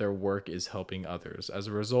feel that their work is helping others. As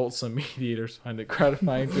a result, some mediators find it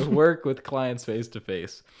gratifying to work with clients face to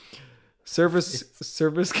face.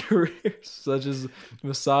 Service careers such as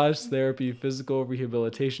massage therapy, physical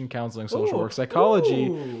rehabilitation, counseling, social work,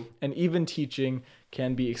 psychology, and even teaching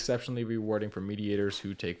can be exceptionally rewarding for mediators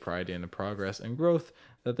who take pride in the progress and growth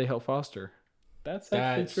that they help foster. That's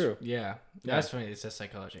actually true. Yeah. That's funny. It says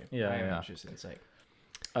psychology. Yeah, I am yeah. interested in psych.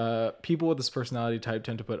 People with this personality type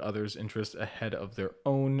tend to put others' interests ahead of their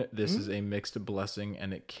own. This is a mixed blessing,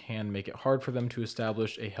 and it can make it hard for them to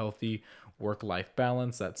establish a healthy work-life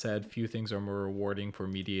balance. That said, few things are more rewarding for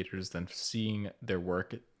mediators than seeing their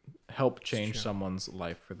work help change someone's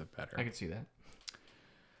life for the better. I can see that.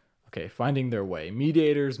 Okay, finding their way.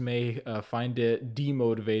 Mediators may find it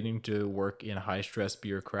demotivating to work in high-stress,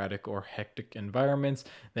 bureaucratic, or hectic environments.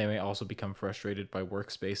 They may also become frustrated by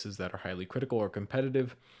workspaces that are highly critical or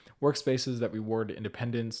competitive. Workspaces that reward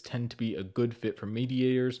independence tend to be a good fit for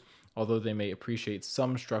mediators, although they may appreciate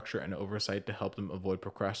some structure and oversight to help them avoid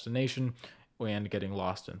procrastination and getting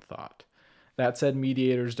lost in thought. That said,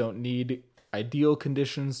 mediators don't need ideal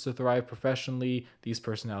conditions to thrive professionally. These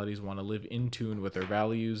personalities want to live in tune with their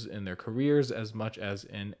values in their careers as much as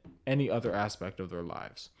in any other aspect of their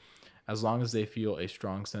lives. As long as they feel a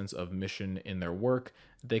strong sense of mission in their work,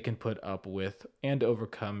 they can put up with and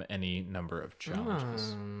overcome any number of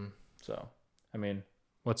challenges. So, I mean,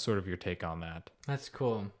 what's sort of your take on that? That's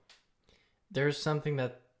cool. There's something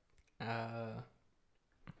that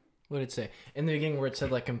what did it say in the beginning where it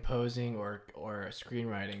said like composing or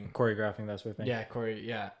screenwriting, Choreographing, that sort of thing.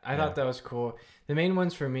 Yeah, I thought that was cool. The main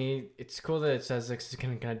ones for me, it's cool that it says like it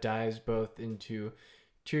kind of dives both into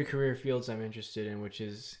two career fields I'm interested in, which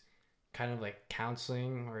is kind of like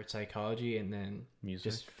counseling or psychology, and then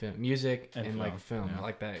just music and like film. Yeah. I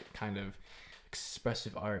like that kind of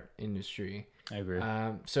expressive art industry. I agree.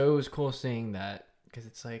 So it was cool seeing that, because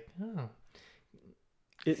it's like, oh,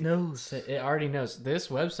 it knows. It already knows. This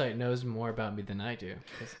website knows more about me than I do.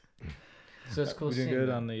 So it's cool. We're doing seeing good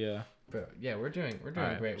that. on the. Bro, yeah, we're doing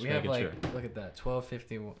right, great. just We have like, making look at that,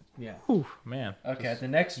 12:51. Yeah. Whew, man. Okay, at the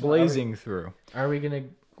next blazing through. Are we gonna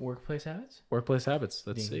workplace habits? Workplace habits.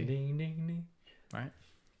 Let's Ding, see. Ding, ding, ding. All right.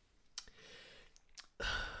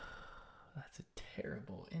 That's a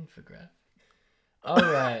terrible infographic. All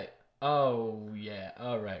right. Oh yeah.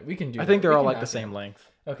 All right. We can do. I think they're We all can like knock the it same out.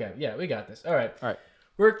 length. Okay. Yeah, we got this. All right. All right.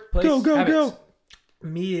 Workplace Go. habits.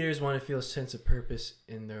 Mediators want to feel a sense of purpose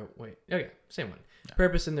in their same one. Yeah.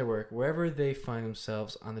 Purpose in their work. Wherever they find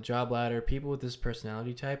themselves on the job ladder, people with this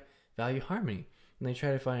personality type value harmony, and they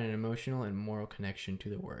try to find an emotional and moral connection to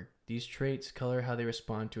their work. These traits color how they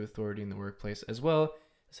respond to authority in the workplace, as well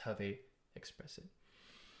as how they express it.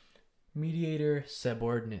 Mediator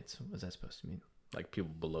subordinates. What's that supposed to mean? Like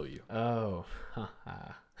people below you. Oh,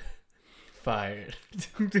 haha. Fired.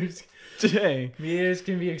 Dang. Mediators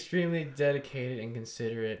can be extremely dedicated and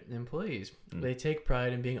considerate employees. They take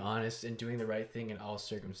pride in being honest and doing the right thing in all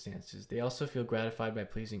circumstances. They also feel gratified by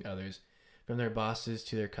pleasing others, from their bosses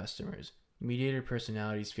to their customers. Mediator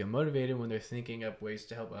personalities feel motivated when they're thinking up ways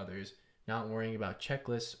to help others, not worrying about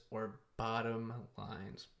checklists or bottom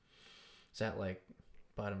lines. Is that like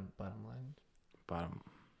bottom line? Bottom.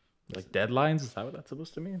 Like deadlines? Is that what that's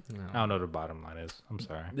supposed to mean? No. I don't know what a bottom line is. I'm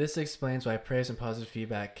sorry. This explains why praise and positive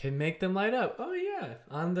feedback can make them light up. Oh, yeah.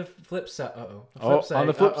 On the flip side. On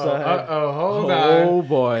the flip side. Hold on. Oh,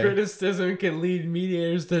 boy. Criticism can lead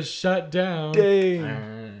mediators to shut down.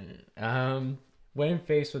 Dang. When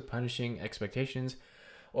faced with punishing expectations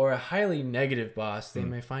or a highly negative boss, they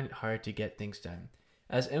may find it hard to get things done.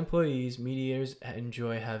 As employees, mediators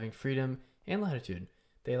enjoy having freedom and latitude.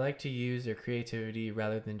 They like to use their creativity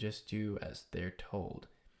rather than just do as they're told.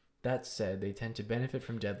 That said, they tend to benefit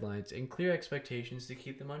from deadlines and clear expectations to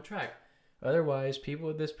keep them on track. Otherwise, people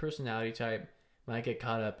with this personality type might get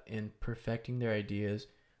caught up in perfecting their ideas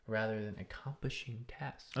rather than accomplishing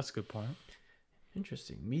tasks. That's a good point.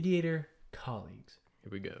 Interesting. Mediator colleagues.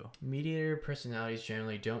 Here we go. Mediator personalities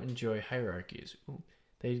generally don't enjoy hierarchies.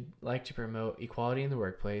 They like to promote equality in the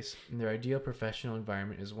workplace, and their ideal professional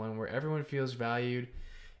environment is one where everyone feels valued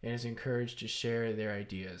and is encouraged to share their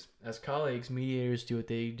ideas. As colleagues, mediators do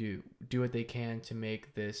what they can to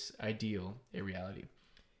make this ideal a reality.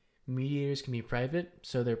 Mediators can be private,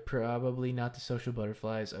 so they're probably not the social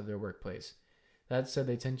butterflies of their workplace. That said,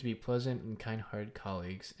 they tend to be pleasant and kind-hearted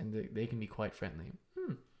colleagues, and they can be quite friendly.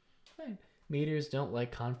 Right. Mediators don't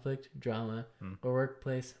like conflict, drama, or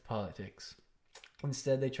workplace politics.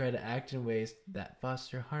 Instead, they try to act in ways that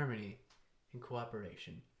foster harmony and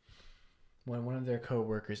cooperation. When one of their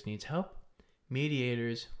co-workers needs help,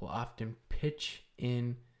 mediators will often pitch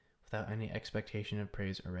in without any expectation of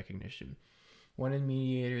praise or recognition. One of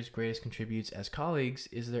mediators' greatest contributes as colleagues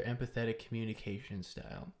is their empathetic communication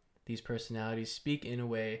style. These personalities speak in a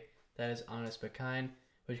way that is honest but kind,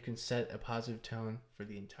 which can set a positive tone for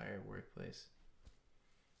the entire workplace.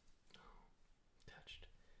 Touched.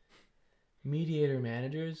 Mediator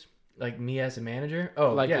managers, like me as a manager?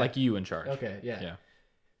 Oh, like you in charge. Okay, yeah.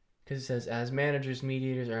 Because it says, as managers,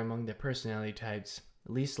 mediators are among the personality types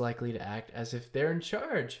least likely to act as if they're in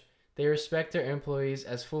charge. They respect their employees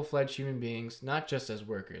as full-fledged human beings, not just as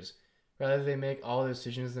workers. Rather, they make all the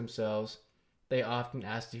decisions themselves. They often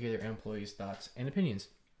ask to hear their employees' thoughts and opinions.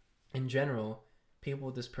 In general, people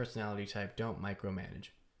with this personality type don't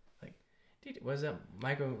micromanage. Like, dude, what is that?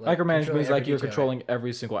 Micromanage means like you're controlling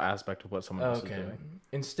every single aspect of what someone else is doing.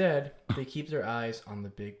 Instead, they keep their eyes on the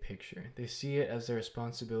big picture. They see it as their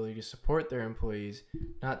responsibility to support their employees,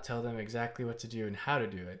 not tell them exactly what to do and how to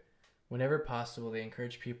do it. Whenever possible, they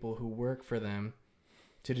encourage people who work for them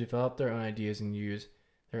to develop their own ideas and use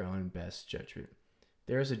their own best judgment.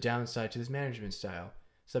 There is a downside to this management style.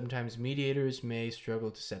 Sometimes mediators may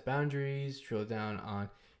struggle to set boundaries, drill down on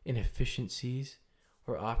inefficiencies,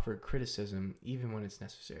 or offer criticism even when it's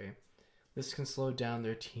necessary. This can slow down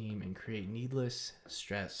their team and create needless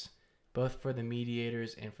stress, both for the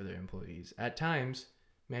mediators and for their employees. At times,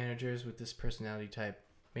 managers with this personality type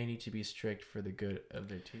may need to be strict for the good of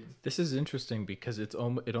their team. This is interesting because it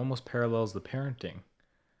almost parallels the parenting.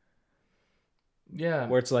 Yeah.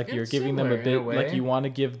 Where it's like you're giving them a bit, like you want to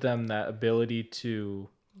give them that ability to,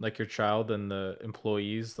 like your child and the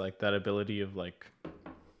employees, like that ability of like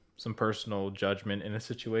some personal judgment in a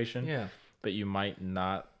situation. Yeah. But you might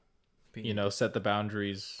not, set the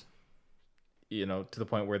boundaries, to the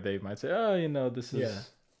point where they might say, oh, this is,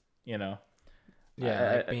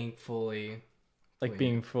 being fully. Like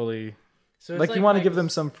being fully, so like you want to give them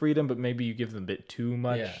some freedom, but maybe you give them a bit too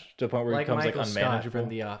much to the point where it becomes Michael like unmanageable. Scott from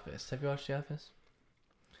The Office. Have you watched The Office?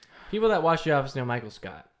 People that watch The Office know Michael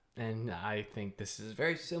Scott, and I think this is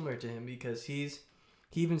very similar to him because he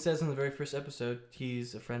even says in the very first episode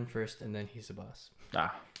he's a friend first and then he's a boss.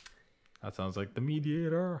 That sounds like the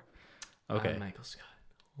mediator. Okay, I'm Michael Scott.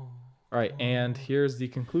 All right, and here's the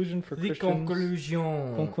conclusion for Christians.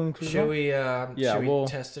 Conclusion. Should we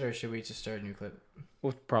test it or should we just start a new clip?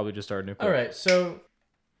 We'll probably just start a new clip. All right, so...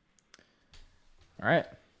 All right.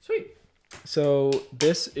 Sweet. So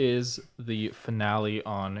this is the finale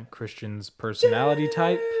on Christian's personality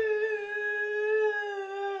type.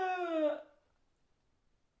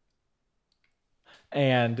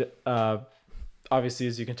 And obviously,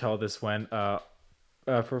 as you can tell, this went... for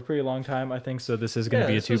a pretty long time, I think. So this is going to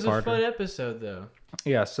be a two-parter. This was a fun episode, though.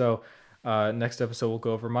 Yeah. So next episode we'll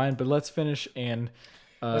go over mine, but let's finish and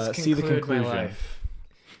see the conclusion. My life.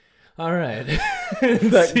 All right.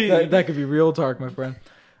 that could be real talk, my friend.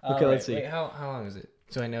 Okay, let's see. Wait, how long is it?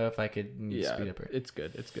 So I know if I could speed up. It's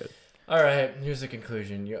good. It's good. All right. Here's the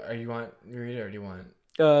conclusion. You want to read it or do you want?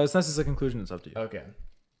 It's not just a conclusion. It's up to you. Okay.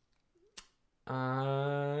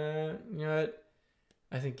 You know what?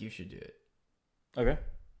 I think you should do it. Okay.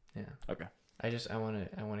 Yeah. Okay. I want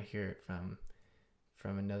to hear it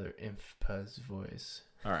from another Imp's voice.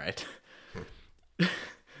 All right.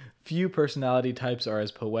 Few personality types are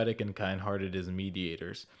as poetic and kind-hearted as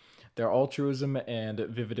mediators. Their altruism and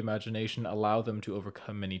vivid imagination allow them to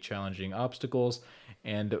overcome many challenging obstacles,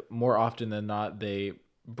 and more often than not, they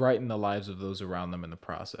brighten the lives of those around them in the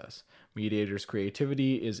process. Mediators'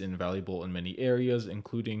 creativity is invaluable in many areas,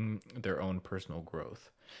 including their own personal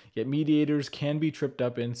growth. Yet mediators can be tripped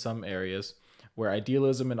up in some areas where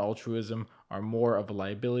idealism and altruism are more of a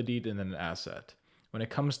liability than an asset. When it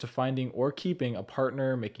comes to finding or keeping a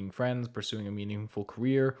partner, making friends, pursuing a meaningful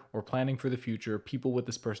career, or planning for the future, people with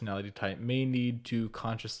this personality type may need to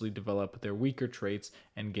consciously develop their weaker traits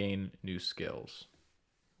and gain new skills.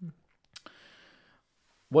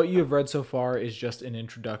 What you have read so far is just an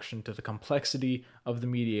introduction to the complexity of the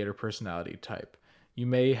mediator personality type. You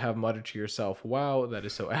may have muttered to yourself, wow, that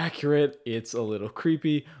is so accurate, it's a little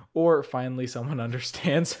creepy, or finally someone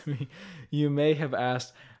understands me. You may have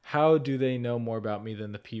asked, how do they know more about me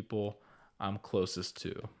than the people I'm closest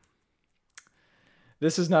to?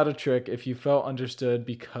 This is not a trick. If you felt understood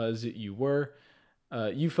because you were,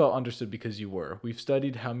 We've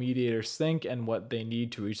studied how mediators think and what they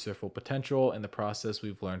need to reach their full potential. In the process,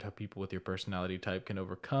 we've learned how people with your personality type can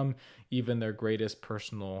overcome even their greatest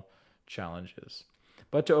personal challenges.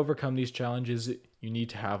 But to overcome these challenges, you need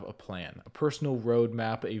to have a plan, a personal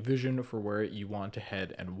roadmap, a vision for where you want to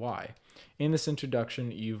head and why. In this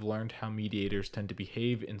introduction, you've learned how mediators tend to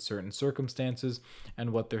behave in certain circumstances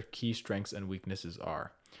and what their key strengths and weaknesses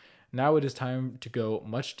are. Now it is time to go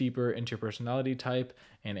much deeper into your personality type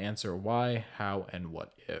and answer why, how, and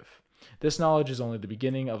what if. This knowledge is only the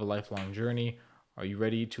beginning of a lifelong journey. Are you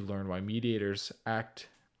ready to learn why mediators like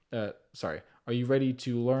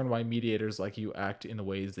you act in the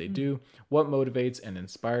ways they do? What motivates and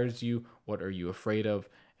inspires you? What are you afraid of?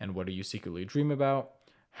 And what are you secretly dream about?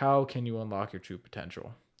 How can you unlock your true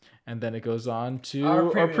potential? And then it goes on to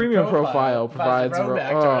our premium profile provides a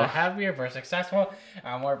roadmap to a happier, more successful,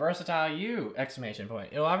 more versatile you! Exclamation point.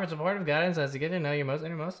 It will offer supportive guidance as to get to know your most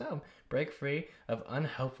innermost self, break free of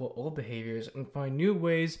unhelpful old behaviors, and find new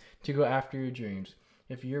ways to go after your dreams.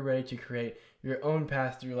 If you're ready to create your own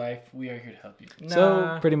path through life, we are here to help you.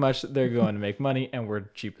 So pretty much they're going to make money, and we're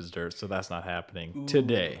cheap as dirt, so that's not happening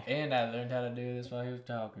today. And I learned how to do this while he was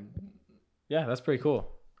talking. Yeah, that's pretty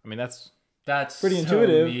cool. I mean, that's pretty so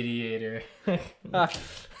intuitive. Mediator.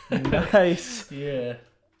 Nice. Yeah.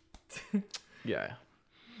 Yeah.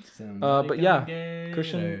 But yeah,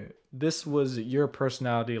 Christian, or... this was your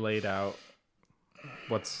personality laid out.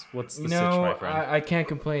 What's the sitch, my friend? I can't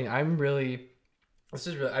complain. I've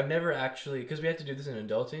never actually, because we had to do this in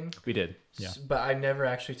adulting. We did, yeah. But I never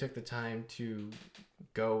actually took the time to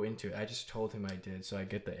go into it. I just told him I did, so I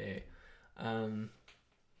get the A.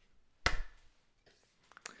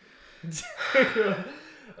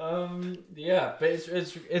 Yeah, but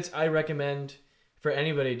it's I recommend for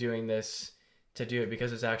anybody doing this to do it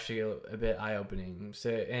because it's actually a bit eye-opening. So,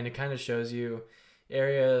 and it kind of shows you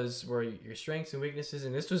areas where your strengths and weaknesses,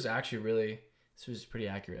 and this was pretty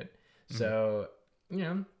accurate. Mm-hmm. So,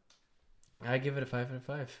 I give it a 5 out of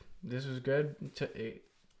 5. This was good. 8.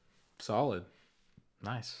 Solid.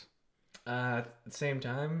 Nice. At the same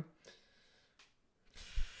time,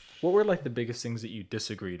 what were like the biggest things that you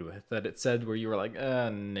disagreed with that it said where you were like,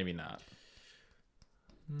 maybe not?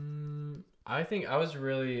 I think I was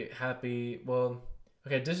really happy. Well,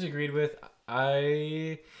 okay, disagreed with.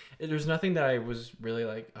 There's nothing that I was really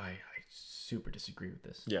like, I super disagree with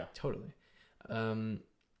this. Yeah. Totally.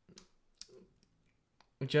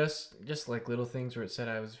 Just like little things where it said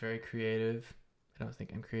I was very creative. I don't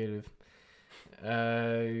think I'm creative.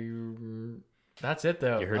 That's it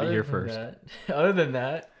though. You heard it here first. Other than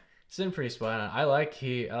that, it's been pretty spot on. I like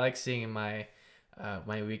seeing my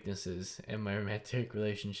my weaknesses in my romantic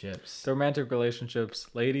relationships. The romantic relationships,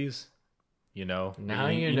 ladies, Now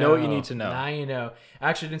you know what you need to know. Now you know.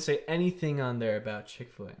 Actually, I didn't say anything on there about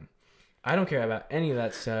Chick-fil-A. I don't care about any of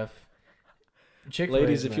that stuff. Chick-fil-A.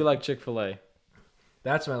 Ladies, if you like Chick-fil-A,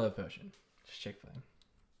 that's my love potion. Just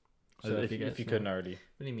Chick-fil-A. So if you couldn't already.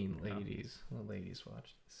 What do you mean, ladies? Well, ladies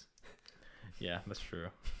watch this. Yeah, that's true.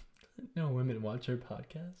 No women watch our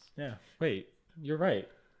podcast. Yeah. Wait, you're right.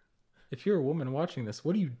 If you're a woman watching this,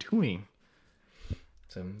 what are you doing?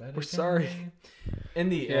 We're sorry. In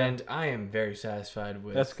the end, I am very sassified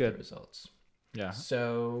with the results. Yeah.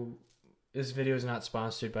 So, this video is not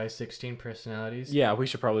sponsored by 16 Personalities. Yeah, we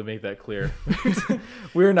should probably make that clear.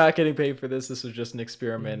 We're not getting paid for this. This was just an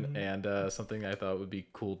experiment and something I thought would be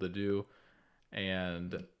cool to do.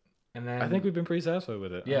 And then I think we've been pretty satisfied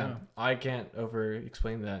with it. Yeah, I can't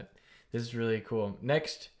over-explain that. This is really cool.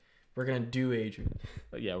 Next, we're going to do Adrian.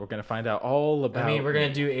 Yeah, we're going to find out all about... we're going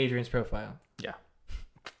to do Adrian's profile. Yeah.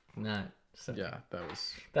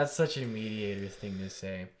 That's such a mediator thing to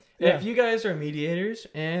say. Yeah. If you guys are mediators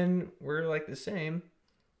and we're like the same,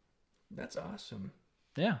 that's awesome.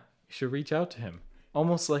 Yeah, you should reach out to him.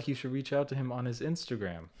 Almost like you should reach out to him on his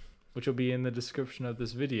Instagram, which will be in the description of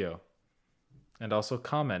this video. And also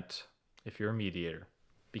comment if you're a mediator,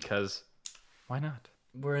 because why not?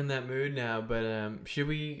 We're in that mood now, but should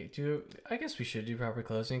we do... I guess we should do proper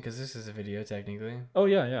closing, because this is a video, technically. Oh,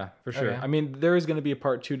 yeah, for sure. Okay. I mean, there is going to be a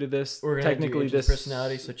part 2 to this. We're technically do this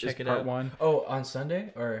personality, so check it out. Part 1. Oh, on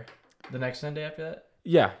Sunday? Or the next Sunday after that?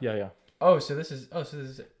 Yeah. Oh, so this is...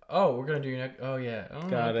 Oh, we're going to do your next... Oh, yeah. Oh,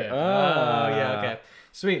 Got it. Oh, yeah, okay.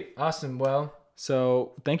 Sweet. Awesome. Well...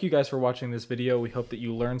 So thank you guys for watching this video. We hope that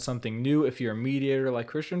you learned something new. If you're a mediator like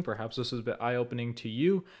Christian, perhaps this was a bit eye-opening to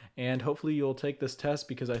you. And hopefully you'll take this test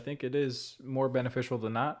because I think it is more beneficial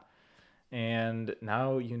than not. And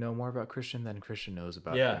now you know more about Christian than Christian knows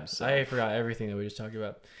about himself. I forgot everything that we just talked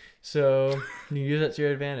about. So you use that to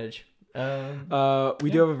your advantage. We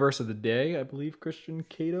do have a verse of the day, I believe, Christian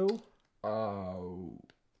Cato. Oh.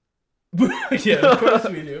 Yeah, of course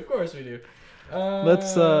we do. Of course we do.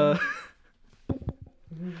 Let's...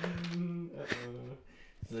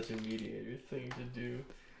 Such a mediator thing to do.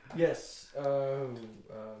 Yes.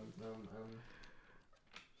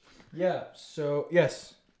 Yeah. So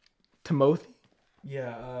yes. Timothy.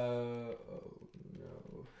 Yeah. Oh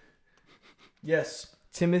no. Yes.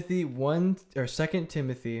 Timothy 1 or 2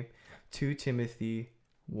 Timothy, 2 Timothy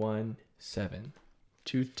 1:7.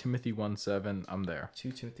 2 Timothy 1:7. I'm there.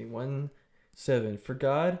 2 Timothy 1:7. For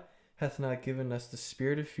God hath not given us the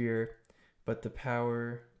spirit of fear, but of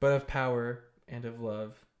power and of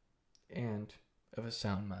love and of a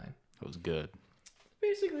sound mind. That was good.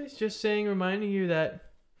 Basically, it's just reminding you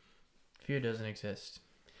that fear doesn't exist.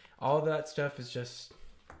 All that stuff is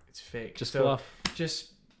it's fake. Just fluff.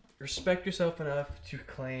 Just respect yourself enough to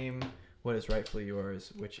claim what is rightfully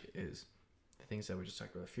yours, which is the things that we just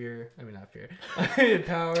talked about. Fear. I mean, not fear.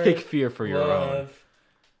 Power. Take fear for your own. Love.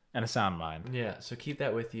 And a sound mind. Yeah, so keep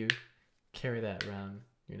that with you. Carry that around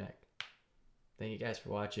your neck. Thank you guys for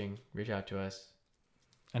watching. Reach out to us.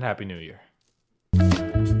 And Happy New Year.